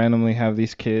just like randomly have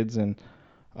these kids, and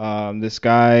this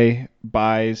guy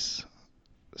buys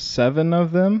 7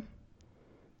 of them,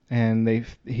 and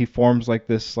he forms like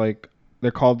this, like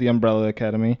they're called the Umbrella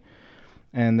Academy,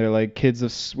 and they're like kids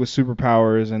with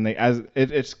superpowers, and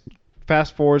it's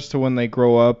fast forwards to when they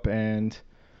grow up, and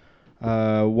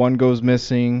one goes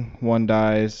missing, one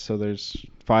dies, so there's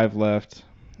 5 left,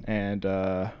 and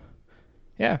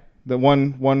yeah, the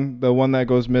one that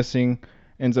goes missing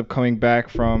ends up coming back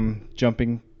from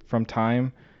jumping from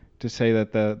time to say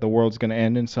that the world's gonna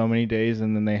end in so many days,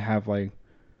 and then they have like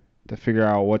to figure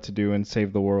out what to do and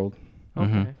save the world. Okay.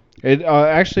 Mhm. It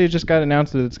actually just got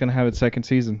announced that it's gonna have its second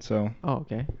season, so Oh,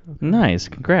 okay. Nice,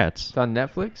 congrats. It's on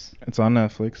Netflix. it's on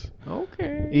Netflix.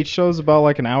 Okay. Each show's about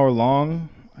like an hour long,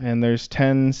 and there's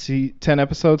 10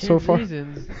 episodes so 10 far.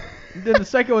 seasons. Then the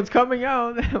second one's coming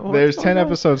out. What's There's going 10 on?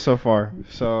 episodes so far.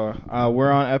 So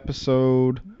we're on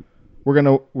episode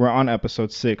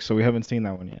 6, so we haven't seen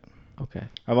that one yet. Okay.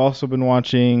 I've also been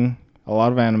watching a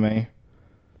lot of anime.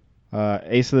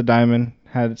 Ace of the Diamond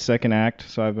had its second act,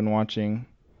 so I've been watching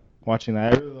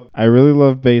that. I really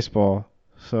love baseball,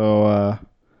 so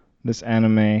this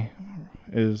anime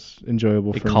is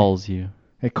enjoyable It for calls you. me.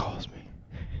 It calls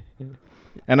me.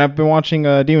 And I've been watching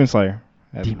Demon Slayer.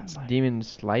 Demon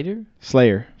Slider?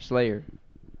 Slayer. Slayer.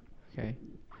 Okay.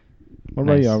 What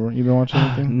about Nice. you, Albert? You been watching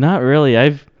anything? Not really.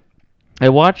 I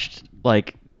watched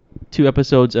like 2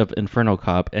 episodes of Inferno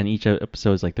Cop, and each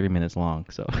episode is like 3 minutes long.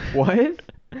 So What?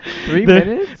 3 They're-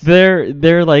 minutes?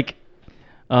 They're like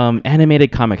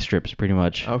animated comic strips, pretty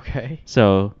much. Okay.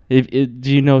 So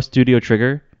do you know Studio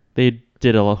Trigger? They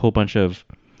did a whole bunch of.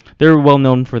 They're well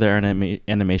known for their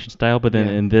animation style, but then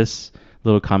Yeah. in this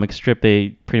little comic strip, they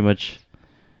pretty much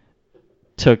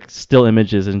took still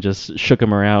images and just shook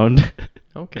them around.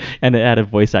 Okay. And it added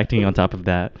voice acting on top of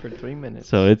that. For 3 minutes.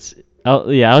 So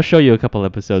I'll show you a couple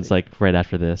episodes like right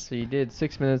after this. So you did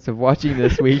 6 minutes of watching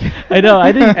this week. I know,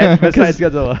 I didn't. And besides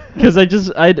Godzilla. Because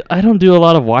I don't do a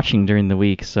lot of watching during the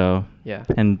week, so. Yeah.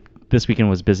 And this weekend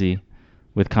was busy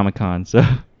with Comic-Con, so.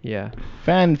 Yeah.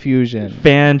 Fan Fusion.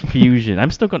 Fan Fusion.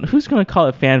 I'm still going. Who's going to call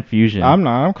it Fan Fusion? I'm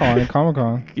not. I'm calling it Comic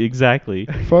Con. Exactly.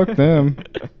 Fuck them.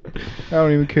 I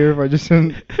don't even care if I just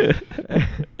didn't.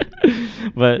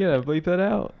 But Yeah, bleep that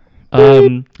out.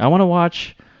 I want to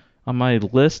watch on my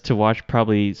list to watch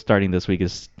probably starting this week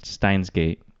is Steins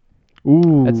Gate.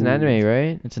 Ooh. That's an anime,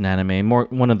 right? It's an anime,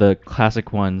 one of the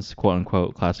classic ones, quote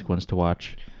unquote classic ones to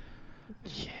watch.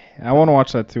 I want to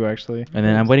watch that too, actually. And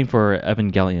then I'm waiting for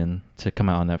Evangelion to come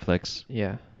out on Netflix,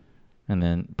 Yeah. and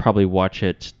then probably watch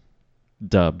it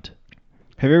dubbed.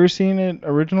 Have you ever seen it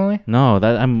originally? No,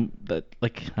 I want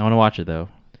to watch it though.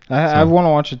 I want to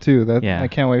watch it too. Yeah. I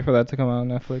can't wait for that to come out on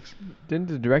Netflix. Didn't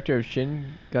the director of Shin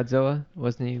Godzilla,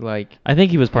 wasn't he like I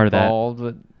think he was part of that. involved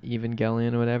with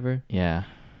Evangelion or whatever? Yeah.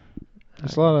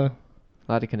 There's a lot of.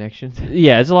 A lot of connections.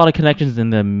 Yeah, there's a lot of connections in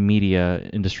the media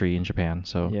industry in Japan.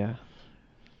 So. Yeah.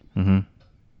 Mhm.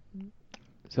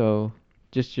 So,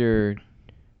 just your,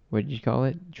 what did you call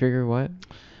it? Trigger what?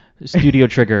 Studio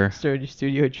Trigger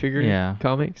Studio Trigger. Yeah.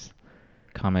 Comics.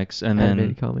 comics, and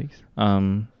Animated then comics.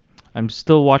 I'm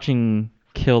still watching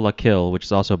Kill la Kill, which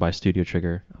is also by Studio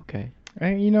Trigger. Okay.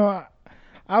 I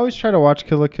always try to watch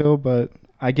Kill la Kill, but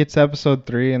I get to episode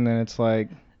 3 and then it's like.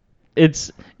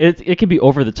 It can be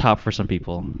over the top for some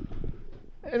people.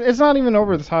 It's not even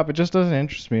over the top. It just doesn't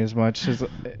interest me as much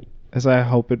as I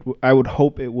hope it. I would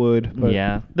hope it would. But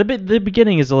Yeah, the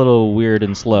beginning is a little weird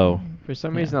and slow. For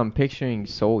some Yeah. reason, I'm picturing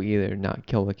Soul Eater, not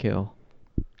Kill la Kill.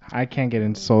 I can't get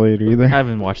into Soul Eater either. I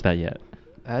haven't watched that yet.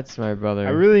 That's my brother.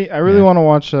 I really Yeah. want to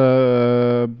watch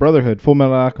Brotherhood, Full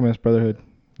Metal Alchemist Brotherhood.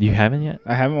 You haven't yet?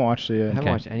 I haven't watched it I yet. haven't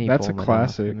Okay. watched any. That's Full a Metal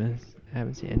classic. Alchemist. I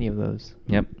haven't seen any of those.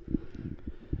 Yep.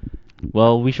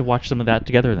 Well, we should watch some of that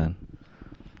together then.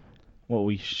 What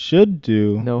we should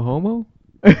do. No homo.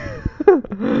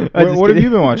 What have you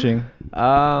been watching?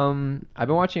 I've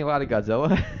been watching a lot of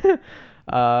Godzilla.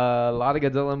 A lot of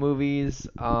Godzilla movies.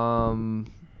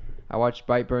 I watched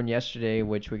Brightburn yesterday,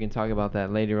 which we can talk about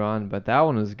that later on. But that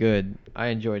one was good. I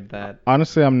enjoyed that.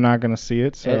 Honestly, I'm not gonna see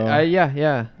it. So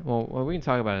Yeah. Well, we can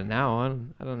talk about it now.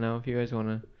 I don't know if you guys want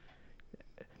to.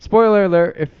 Spoiler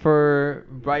alert for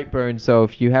Brightburn. So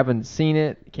if you haven't seen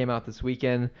it, it came out this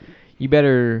weekend. You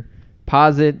better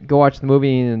pause it, go watch the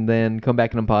movie, and then come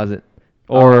back and unpause it.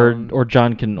 Or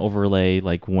John can overlay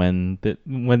like when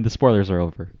the spoilers are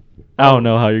over. I don't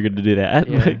know how you're gonna do that.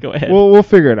 Yeah. But go ahead. we'll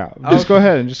figure it out. Just go Okay.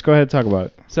 ahead and talk about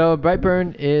it. So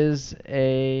Brightburn is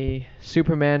a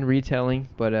Superman retelling,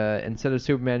 but instead of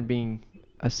Superman being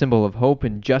a symbol of hope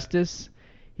and justice,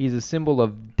 he's a symbol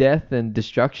of death and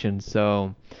destruction.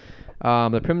 So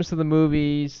the premise of the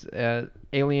movies: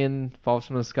 alien falls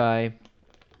from the sky,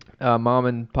 mom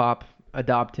and pop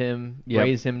adopt him, Yep.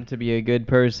 raise him to be a good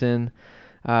person.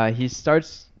 He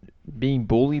starts being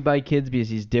bullied by kids because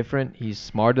he's different. He's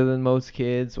smarter than most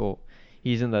kids. Well,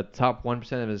 he's in the top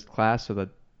 1% of his class, so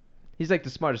he's like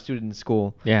the smartest student in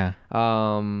school. Yeah.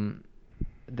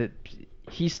 That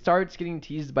he starts getting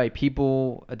teased by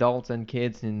people, adults and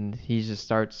kids, and he just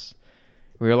starts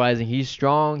realizing he's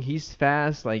strong, he's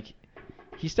fast, like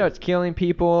he starts killing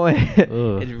people.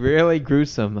 It's really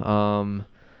gruesome.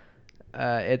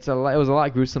 it was a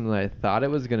lot gruesome than I thought it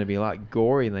was gonna be. A lot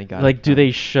gory than I got. Like, do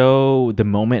they show the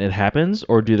moment it happens,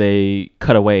 or do they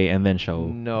cut away and then show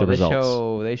No, the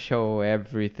results? they show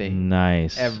everything.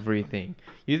 Nice. Everything.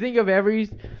 You think of every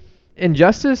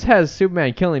Injustice has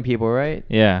Superman killing people, right?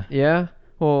 Yeah. Yeah.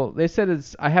 Well, they said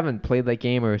it's. I haven't played that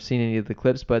game or seen any of the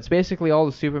clips, but it's basically all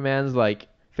the Superman's like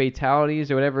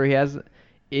fatalities or whatever he has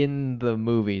in the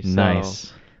movie. So,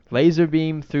 Nice. laser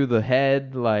beam through the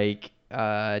head, like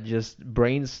just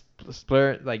brains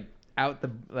split like out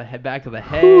the head back of the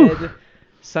Whew. head.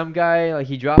 Some guy like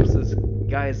he drops this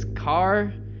guy's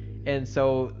car, and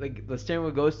so like the steering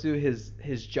wheel goes through his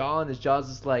jaw, and his jaw's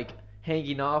just like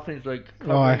hanging off, and he's like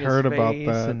covering I his heard face, about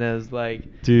that. and there's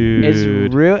like Dude.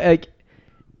 it's real like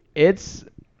it's.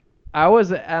 I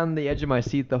was on the edge of my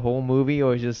seat the whole movie. It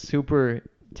was just super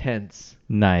tense.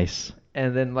 Nice.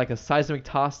 And then like a seismic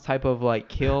toss type of like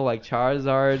kill, like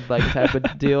Charizard, like type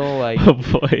of deal, like Oh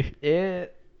boy.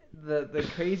 it. The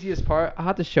craziest part, I'll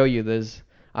have to show you this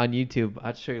on YouTube.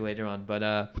 I'll show you later on. But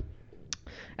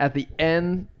at the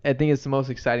end, I think it's the most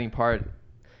exciting part.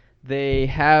 They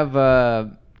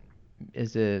have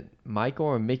is it Michael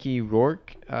or Mickey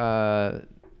Rourke?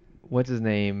 What's his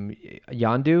name?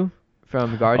 Yondu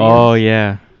from Guardians. Oh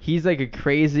yeah. He's like a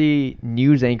crazy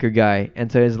news anchor guy,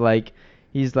 and so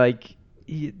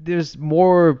there's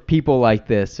more people like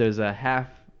this. There's a half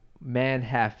man,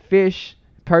 half fish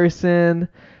person.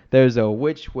 There's a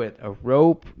witch with a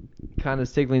rope, kind of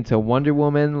signaling to Wonder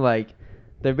Woman. Like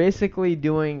they're basically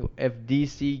doing if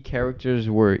DC characters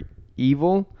were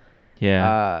evil.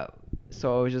 Yeah.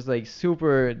 So it was just like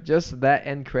super. Just that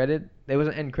end credit. It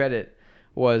wasn't end credit.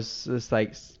 Was just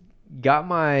like got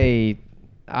my.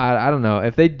 I don't know.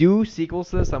 If they do sequels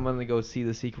to this, I'm gonna go see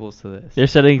the sequels to this. They're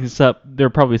setting this up. They're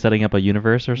probably setting up a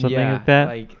universe or something Yeah, like that.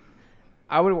 like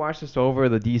I would watch this over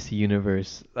the DC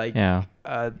universe. Like, Yeah.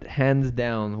 Hands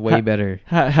down, way better.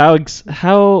 How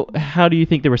do you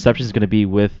think the reception is going to be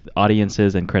with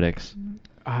audiences and critics?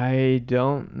 I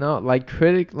don't know.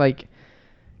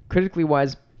 Critically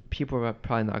wise, people are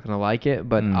probably not gonna like it.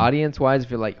 But audience wise,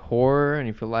 if you like horror and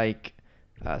if you like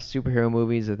superhero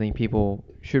movies, I think people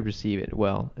should receive it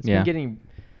well. It's been getting,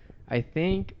 I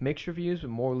think, mixed reviews, but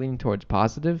more leaning towards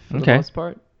positive for the most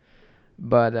part.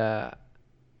 But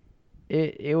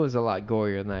it was a lot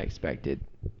gorier than I expected.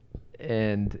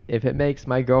 And if it makes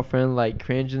my girlfriend like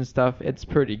cringe and stuff, it's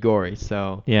pretty gory.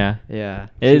 So Yeah. yeah,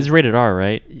 It is rated R,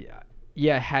 right?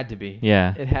 yeah, it had to be.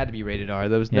 Yeah. It had to be rated R.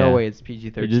 There was no way it's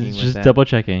PG-13. Just double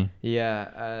checking.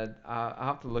 Yeah, I'll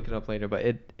have to look it up later, but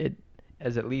it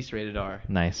is at least rated R.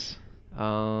 Nice.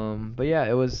 But yeah,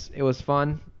 it was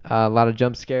fun. A lot of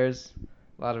jump scares,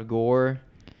 a lot of gore.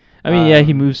 I mean, yeah,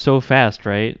 he moves so fast,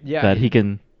 right? Yeah, that he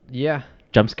can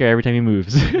jump scare every time he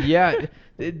moves. Yeah,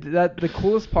 the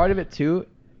coolest part of it too.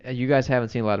 You guys haven't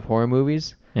seen a lot of horror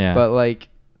movies. Yeah. But like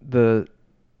the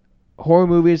horror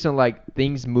movies and like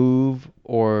things move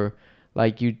or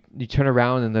like you turn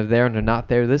around and they're there and they're not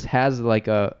there. This has like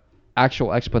a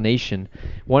actual explanation.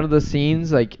 One of the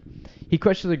scenes, like he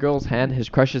crushes a girl's hand, his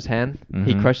crush's hand. Mm-hmm.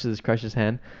 He crushes his crush's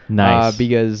hand. Nice.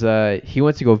 Because he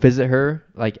went to go visit her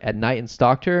like at night and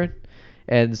stalked her.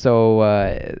 And so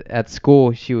at school,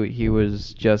 he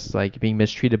was just like being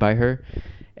mistreated by her,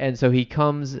 and so he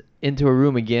comes into her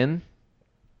room again.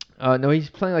 No, he's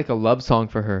playing like a love song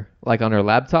for her, like on her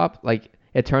laptop. Like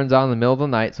it turns on in the middle of the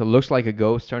night, so it looks like a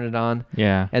ghost. Turn it on.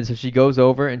 Yeah. And so she goes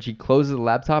over and she closes the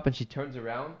laptop and she turns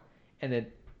around, and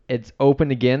it's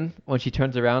open again when she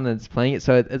turns around and it's playing it.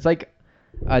 So it's like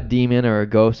a demon or a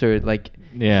ghost or like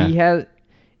he has.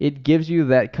 It gives you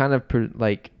that kind of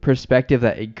perspective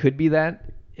that it could be that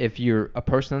if you're a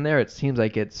person in there, it seems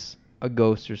like it's a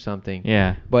ghost or something.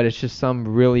 Yeah. But it's just some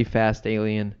really fast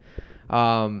alien.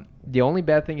 The only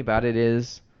bad thing about it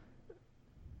is,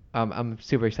 I'm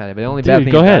super excited. But the only bad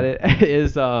thing about it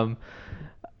is,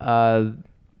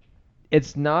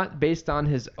 it's not based on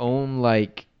his own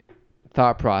like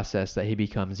thought process that he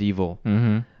becomes evil.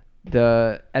 Mm-hmm.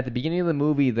 At the beginning of the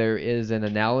movie there is an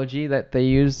analogy that they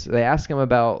use. They ask him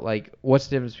about like what's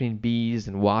the difference between bees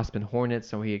and wasps and hornets,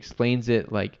 so he explains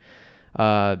it like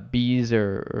bees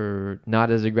are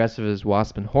not as aggressive as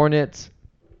wasps and hornets.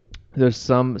 There's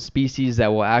some species that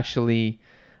will actually,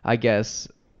 I guess,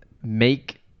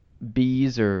 make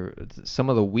bees or some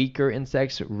of the weaker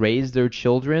insects raise their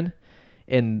children,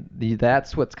 and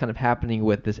that's what's kind of happening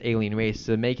with this alien race.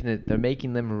 They're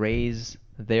making them raise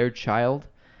their child.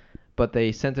 But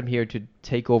they sent him here to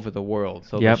take over the world.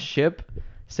 So the ship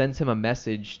sends him a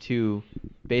message to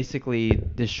basically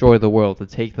destroy the world, to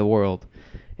take the world.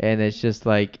 And it's just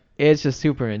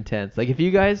super intense. Like if you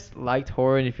guys liked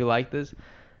horror and if you like this,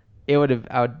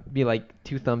 I would be like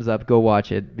 2 thumbs up. Go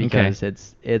watch it because Okay.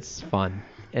 it's fun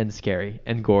and scary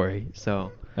and gory.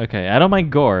 So Okay, I don't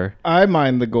mind gore. I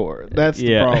mind the gore. That's the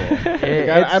Yeah. problem. Like,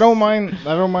 It's- I don't mind.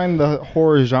 I don't mind the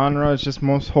horror genre. It's just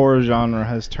most horror genre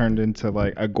has turned into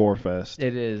like a gore fest.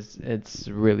 it is. It's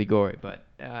really gory, but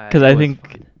Because it I was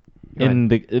think fun. Go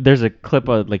ahead. there's a clip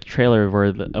of like trailer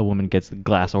where a woman gets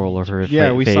glass all over her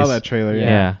Yeah, we face. saw that trailer.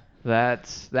 Yeah. Yeah.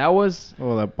 That was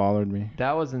Oh, that bothered me.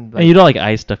 that wasn't. And you don't like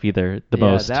eye stuff either. The yeah,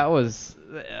 most. that was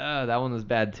that one was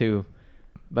bad too,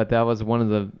 but that was one of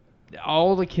the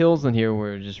all the kills in here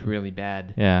were just really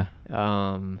bad. Yeah.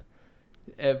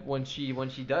 When she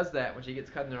does that, when she gets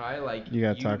cut in her eye, like You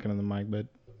got talking to the mic, but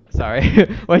Sorry,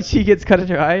 when she gets cut in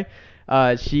her eye,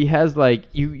 she has like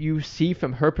you see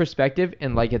from her perspective,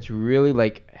 and like it's really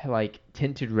like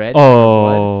tinted red. from her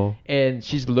blood, Oh. and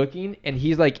she's looking, and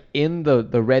he's like in the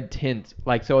red tint,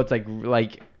 like so it's like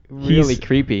really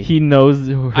creepy. He knows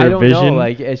her I don't vision. know,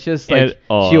 like it's just like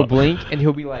and- she'll blink and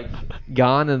he'll be like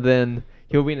gone, and then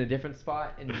he'll be in a different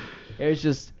spot, and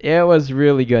it was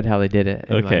really good how they did it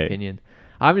in my Okay. opinion.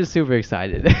 I'm just super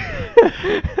excited.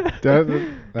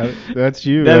 that's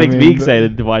you. That I makes mean, me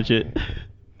excited to watch it.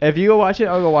 If you go watch it,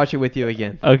 I'll go watch it with you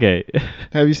again. Okay.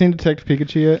 Have you seen Detective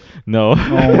Pikachu yet? No. Oh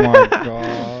my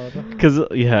god. Because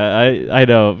yeah, I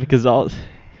know because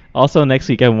also next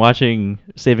week I'm watching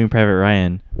Saving Private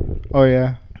Ryan Oh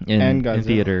yeah. in And Godzilla.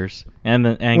 theaters and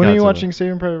When Godzilla. are you watching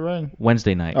Saving Private Ryan?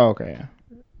 Wednesday night. Oh okay.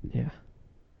 Yeah. Yeah.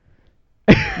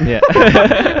 Yeah.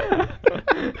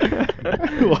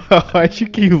 Why'd you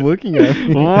keep looking at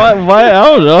me? What? Why?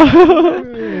 I don't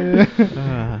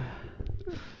know.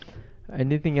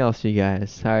 Anything else, you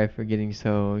guys? Sorry for getting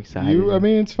so excited. I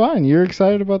mean, it's fine. You're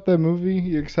excited about that movie.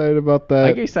 You're excited about that.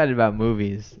 I get excited about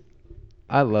movies.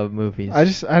 I love movies.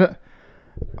 I don't.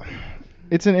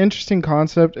 It's an interesting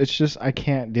concept. It's just I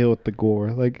can't deal with the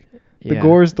gore. Like the Yeah.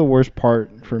 gore is the worst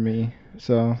part for me.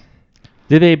 So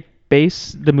Did they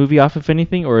base the movie off of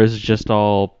anything, or is it just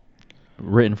all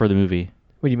written for the movie?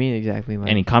 What do you mean exactly? Like,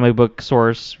 Any comic book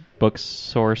source, book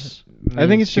source? I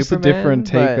think it's just a Superman, different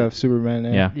take but- of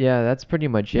Superman. Yeah. Yeah, that's pretty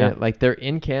much Yeah. it. Like they're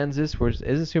in Kansas.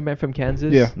 Isn't Superman from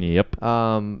Kansas? Yeah. Yep.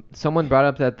 Someone brought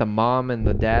up that the mom and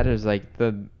the dad is like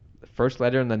the first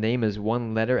letter in the name is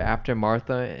one letter after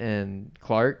Martha and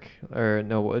Clark. Or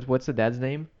no, what's the dad's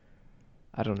name?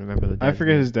 I don't remember the. I Dad's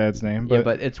forget name. his dad's name, Yeah,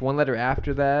 but it's one letter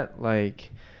after that, like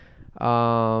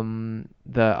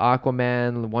the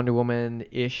Aquaman, Wonder Woman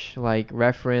ish like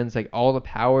reference, like all the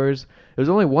powers. There's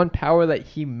only one power that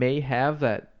he may have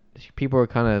that people are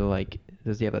kind of like,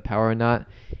 does he have that power or not?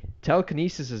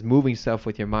 Telekinesis is moving stuff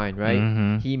with your mind, right?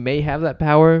 Mhm. He may have that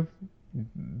power,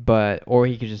 or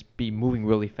he could just be moving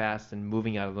really fast and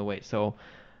moving out of the way. So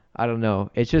I don't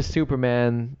know. It's just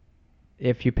Superman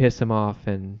if you piss him off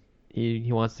and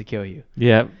he wants to kill you.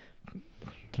 Yep.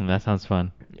 That sounds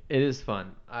fun. It is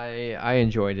fun. I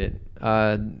enjoyed it.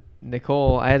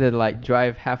 Nicole, I had to like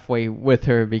drive halfway with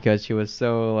her because she was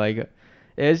so like,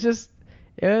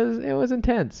 it was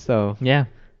intense. So Yeah.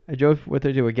 I drove with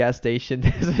her to a gas station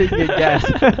so we could get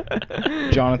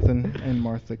gas. Jonathan and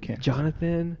Martha Kent.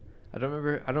 Jonathan, I don't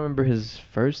remember his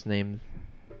first name.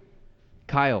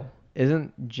 Kyle,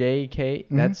 isn't J.K.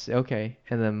 Mhm. That's okay.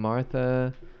 And then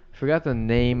Martha, I forgot the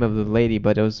name of the lady,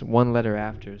 but it was one letter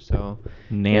after. So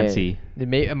Nancy.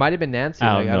 it might have been Nancy.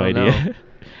 I like, have no I don't idea. know.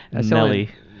 That's the only-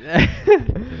 Nelly.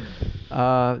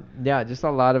 Yeah, just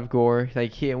a lot of gore.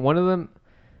 Like one of them.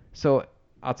 So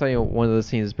I'll tell you, one of the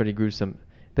scenes is pretty gruesome.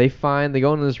 They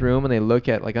go into this room and they look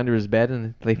at like under his bed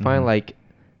and they find Mhm. like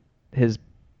his,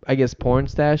 I guess, porn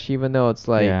stash, even though it's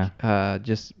like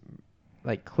just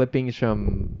like clippings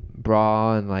from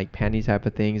bra and like panty type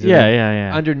of things. And Yeah, then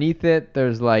yeah. Underneath it,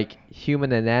 there's like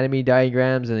human anatomy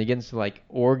diagrams, and it gets to like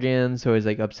organs. So he's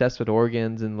like obsessed with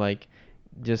organs and like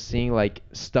just seeing like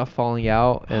stuff falling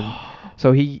out. And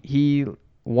so he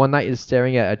one night is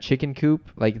staring at a chicken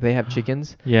coop, like they have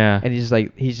chickens. Yeah. And he's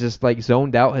just like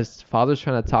zoned out. His father's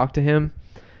trying to talk to him,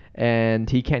 and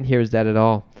he can't hear his dad at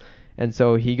all. And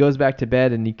so he goes back to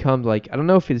bed, and he comes like, I don't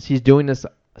know if he's doing this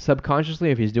subconsciously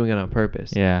or if he's doing it on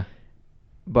purpose. Yeah.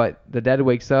 But the dad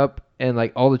wakes up and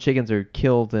like all the chickens are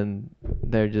killed, and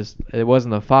it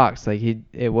wasn't a fox. Like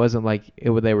it wasn't like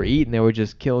they were eaten. They were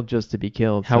just killed just to be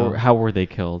killed. So, How were they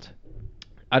killed?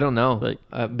 I don't know.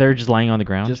 Like they're just lying on the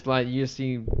ground. Just like you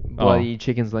see bloody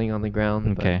chickens laying on the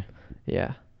ground. but Okay.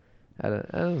 yeah. I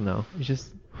don't know. It's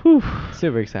just Whew.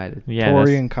 super excited. Yeah. Tori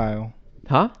that's- and Kyle.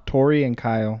 Huh? Tori and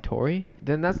Kyle. Tori?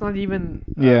 Then that's not even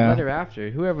a Yeah. letter after.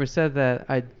 Whoever said that,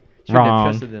 I shouldn't Wrong.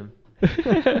 have trusted them.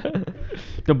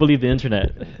 Don't believe the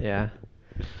internet. Yeah.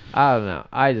 I don't know.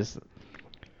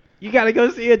 You gotta go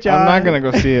see it, John. I'm not gonna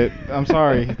go see it. I'm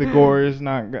sorry. The gore is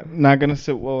not gonna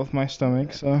sit well with my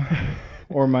stomach, so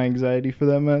or my anxiety for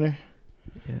that matter.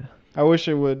 Yeah. I wish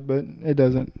it would, but it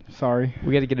doesn't. Sorry.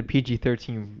 We gotta get a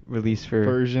PG-13 release for.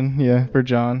 Version, yeah, for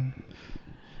John.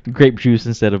 Grape juice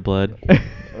instead of blood.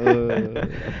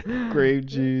 Grape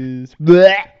juice.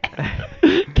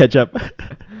 Blech. Ketchup.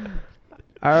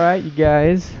 All right, you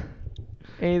guys.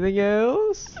 Anything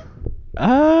else?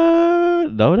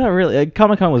 No, not really.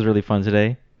 Comic-Con was really fun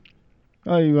today.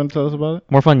 Oh, you want to tell us about it?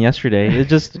 More fun yesterday. It's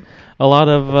just a lot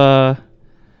of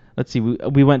let's see.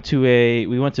 We went to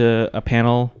a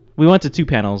panel. We went to 2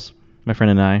 panels, my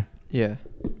friend and I. Yeah.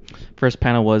 First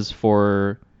panel was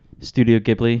for Studio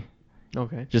Ghibli,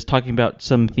 Okay. just talking about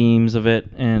some themes of it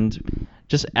and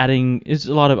just adding. It's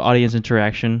a lot of audience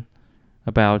interaction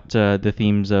about the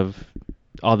themes of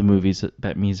all the movies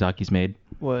that Miyazaki's made.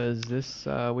 Was this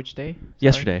which day? Sorry?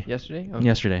 Yesterday. Yesterday. Okay.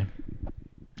 Yesterday.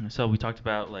 So we talked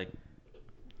about like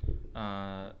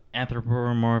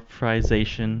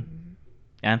anthropomorphization,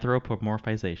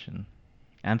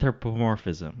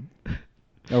 anthropomorphism.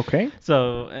 Okay.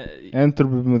 So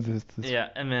Anthropomorphism. yeah,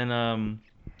 and then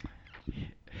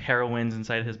heroines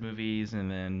inside his movies, and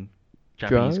then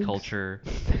Japanese Drugs? culture.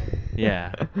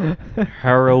 Yeah,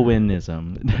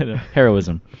 heroism,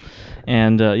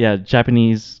 and yeah,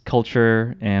 Japanese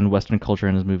culture and Western culture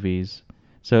in his movies.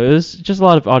 So it was just a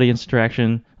lot of audience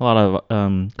interaction. A lot of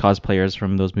cosplayers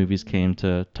from those movies came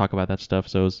to talk about that stuff.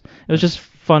 So it was just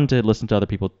fun to listen to other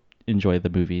people enjoy the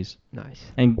movies. Nice.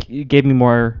 And it gave me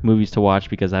more movies to watch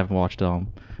because I haven't watched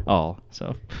them all.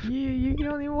 So You can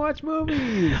only watch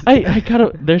movies. I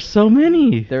gotta. There's so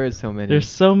many. There is so many. There's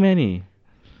so many.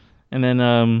 And then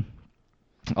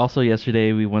also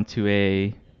yesterday we went to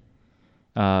a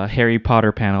Harry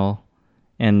Potter panel,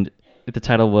 and the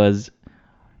title was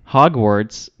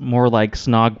Hogwarts More Like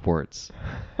Snogwarts,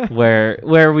 where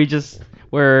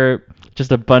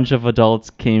just a bunch of adults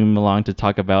came along to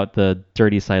talk about the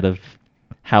dirty side of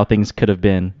how things could have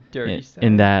been Dirty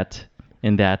in side.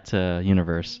 that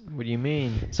universe. What do you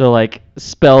mean? So like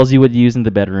spells you would use in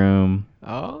the bedroom,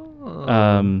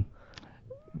 Oh.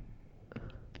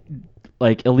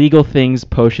 like illegal things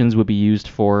potions would be used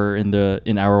for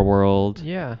in our world.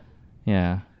 Yeah.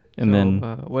 Yeah. And So, then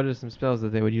what are some spells that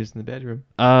they would use in the bedroom?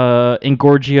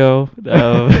 Engorgio,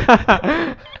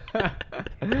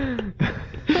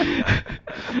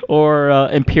 or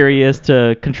Imperious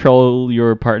to control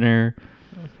your partner,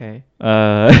 Okay.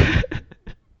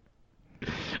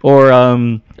 or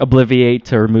Obliviate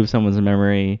to remove someone's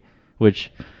memory,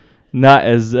 which not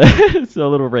as it's a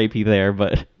little rapey there,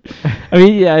 but I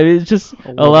mean, yeah, it's just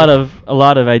a lot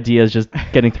of ideas just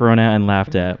getting thrown out and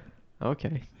laughed at.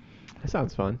 Okay. That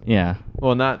sounds fun. Yeah.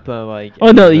 Well, not the like.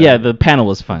 Oh no, yeah, the panel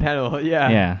was fun. Panel, yeah.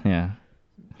 Yeah, yeah.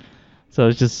 So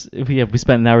it's just we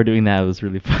spent an hour doing that. It was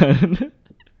really fun.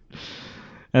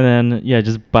 And then yeah,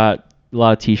 just bought a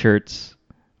lot of T-shirts,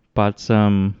 bought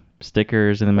some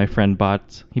stickers, and then my friend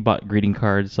bought greeting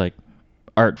cards, like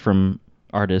art from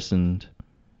artists and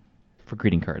for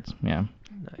greeting cards. Yeah.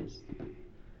 Nice.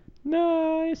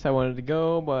 Nice. I wanted to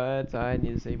go, but I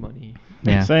need to save money.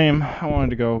 Yeah. Same. I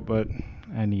wanted to go, but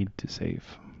I need to save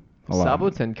a lot.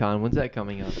 Sabotencon, when's that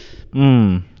coming up?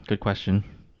 Good question.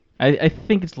 I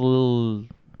think it's a little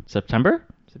September.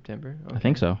 September. I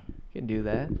think so. We can do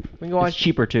that. We can go It's watch.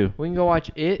 cheaper too. We can go watch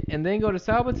it and then go to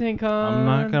Sabotencon. I'm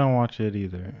not gonna watch it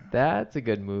either. That's a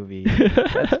good movie.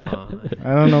 That's fun.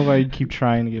 I don't know why you keep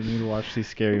trying to get me to watch these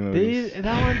scary movies.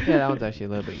 That one's actually a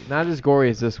little bit not as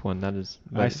gory as this one. Not as.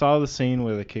 I saw the scene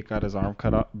where the kid got his arm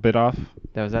bit off.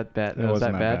 That was that bad. It was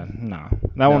wasn't that bad. No,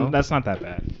 No? that's not that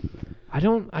bad. I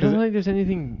don't Is it- think there's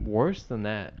anything worse than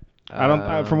that.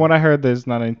 From what I heard, there's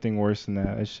not anything worse than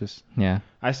that. It's just Yeah.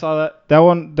 I saw that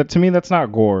one. That to me, that's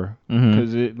not gore Mhm.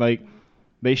 because it like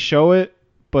they show it,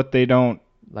 but they don't.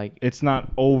 like. It's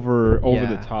not over the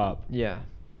Yeah. top. Yeah.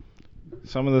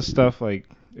 Some of the stuff like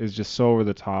is just so over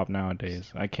the top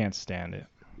nowadays. I can't stand it.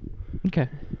 Okay.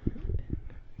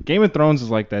 Game of Thrones is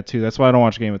like that too. That's why I don't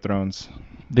watch Game of Thrones.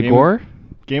 The Game gore?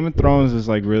 Game of Thrones is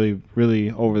like really,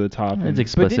 really over the top. It's But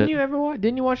explicit. didn't you ever watch?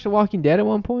 Didn't you watch The Walking Dead at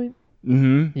one point?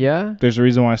 Mm-hmm. Yeah. There's a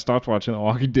reason why I stopped watching The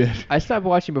Walking Dead. I stopped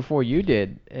watching before you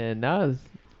did, and now it's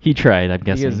He tried, I'm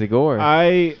guessing. because of the gore.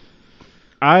 I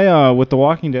with The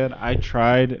Walking Dead, I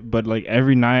tried, but like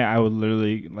every night I would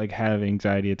literally like have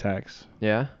anxiety attacks.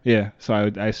 Yeah. Yeah,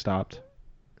 so I stopped.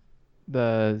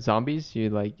 The zombies, you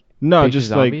like. No, picture just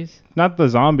zombies? like not the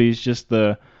zombies, just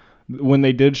when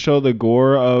they did show the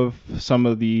gore of some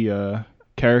of the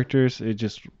characters, it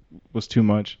just was too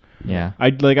much. Yeah.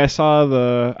 I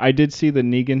did see the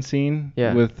Negan scene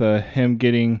Yeah. with him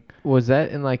getting Was that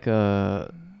in like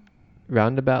a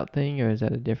roundabout thing, or is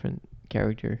that a different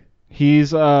character?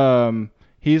 He's a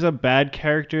bad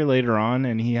character later on,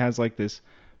 and he has like this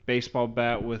baseball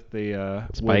bat with the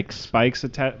spikes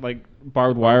attached, like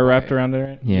barbed wire wrapped around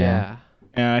it. Yeah.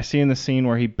 And I see in the scene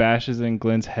where he bashes in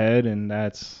Glenn's head, and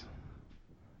that's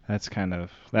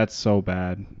so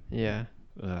bad. Yeah.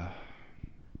 Ugh.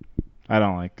 I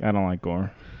don't like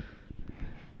gore.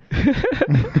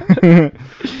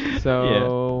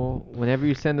 So whenever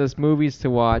you send us movies to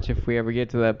watch, if we ever get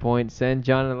to that point, send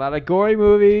John a lot of gory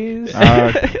movies.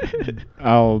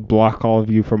 I'll block all of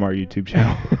you from our YouTube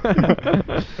channel.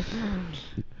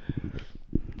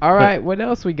 All right, what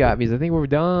else we got? Because I think we're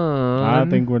done. I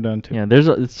think we're done too. Yeah,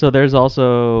 there's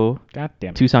also God damn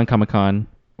it. Tucson Comic Con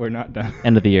We're not done.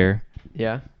 end of the year,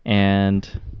 Yeah. and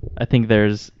I think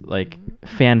there's like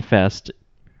Fan Fest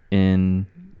in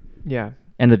Yeah.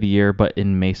 end of the year, but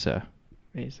in Mesa.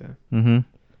 Mesa. Mm-hmm.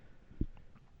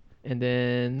 And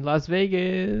then Las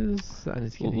Vegas. I'm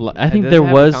just kidding. I think Does there it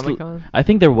have a was Comic-Con? I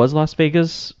think there was Las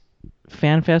Vegas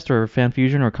Fan Fest or Fan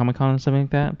Fusion or Comic Con or something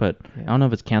like that, but Yeah. I don't know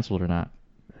if it's canceled or not.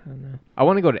 I don't know. I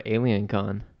want to go to Alien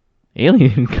Con.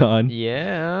 Alien Con.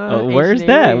 Yeah. Where's Ancient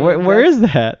that? Aliens. Where is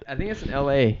that? I think it's in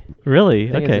L.A. Really?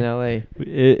 I think Okay. it's in L.A.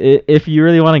 If you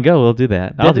really want to go, we'll do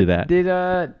that. I'll do that. Did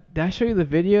I show you the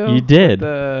video? You did.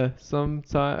 With some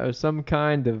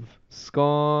kind of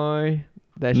sky.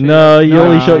 That No, you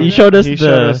only showed Showed us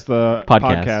the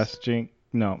podcast. Jinx.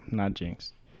 No, not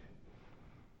Jinx.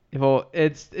 Well,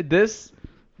 this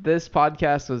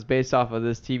podcast was based off of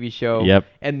this TV show. Yep.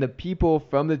 And the people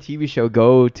from the TV show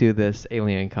go to this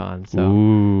Alien Con, so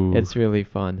Ooh. it's really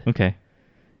fun. Okay.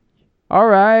 All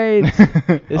right.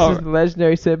 This All is the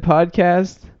Legendary Sid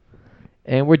podcast,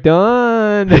 and we're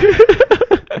done.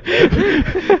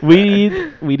 we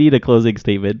need a closing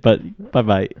statement, but bye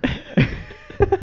bye.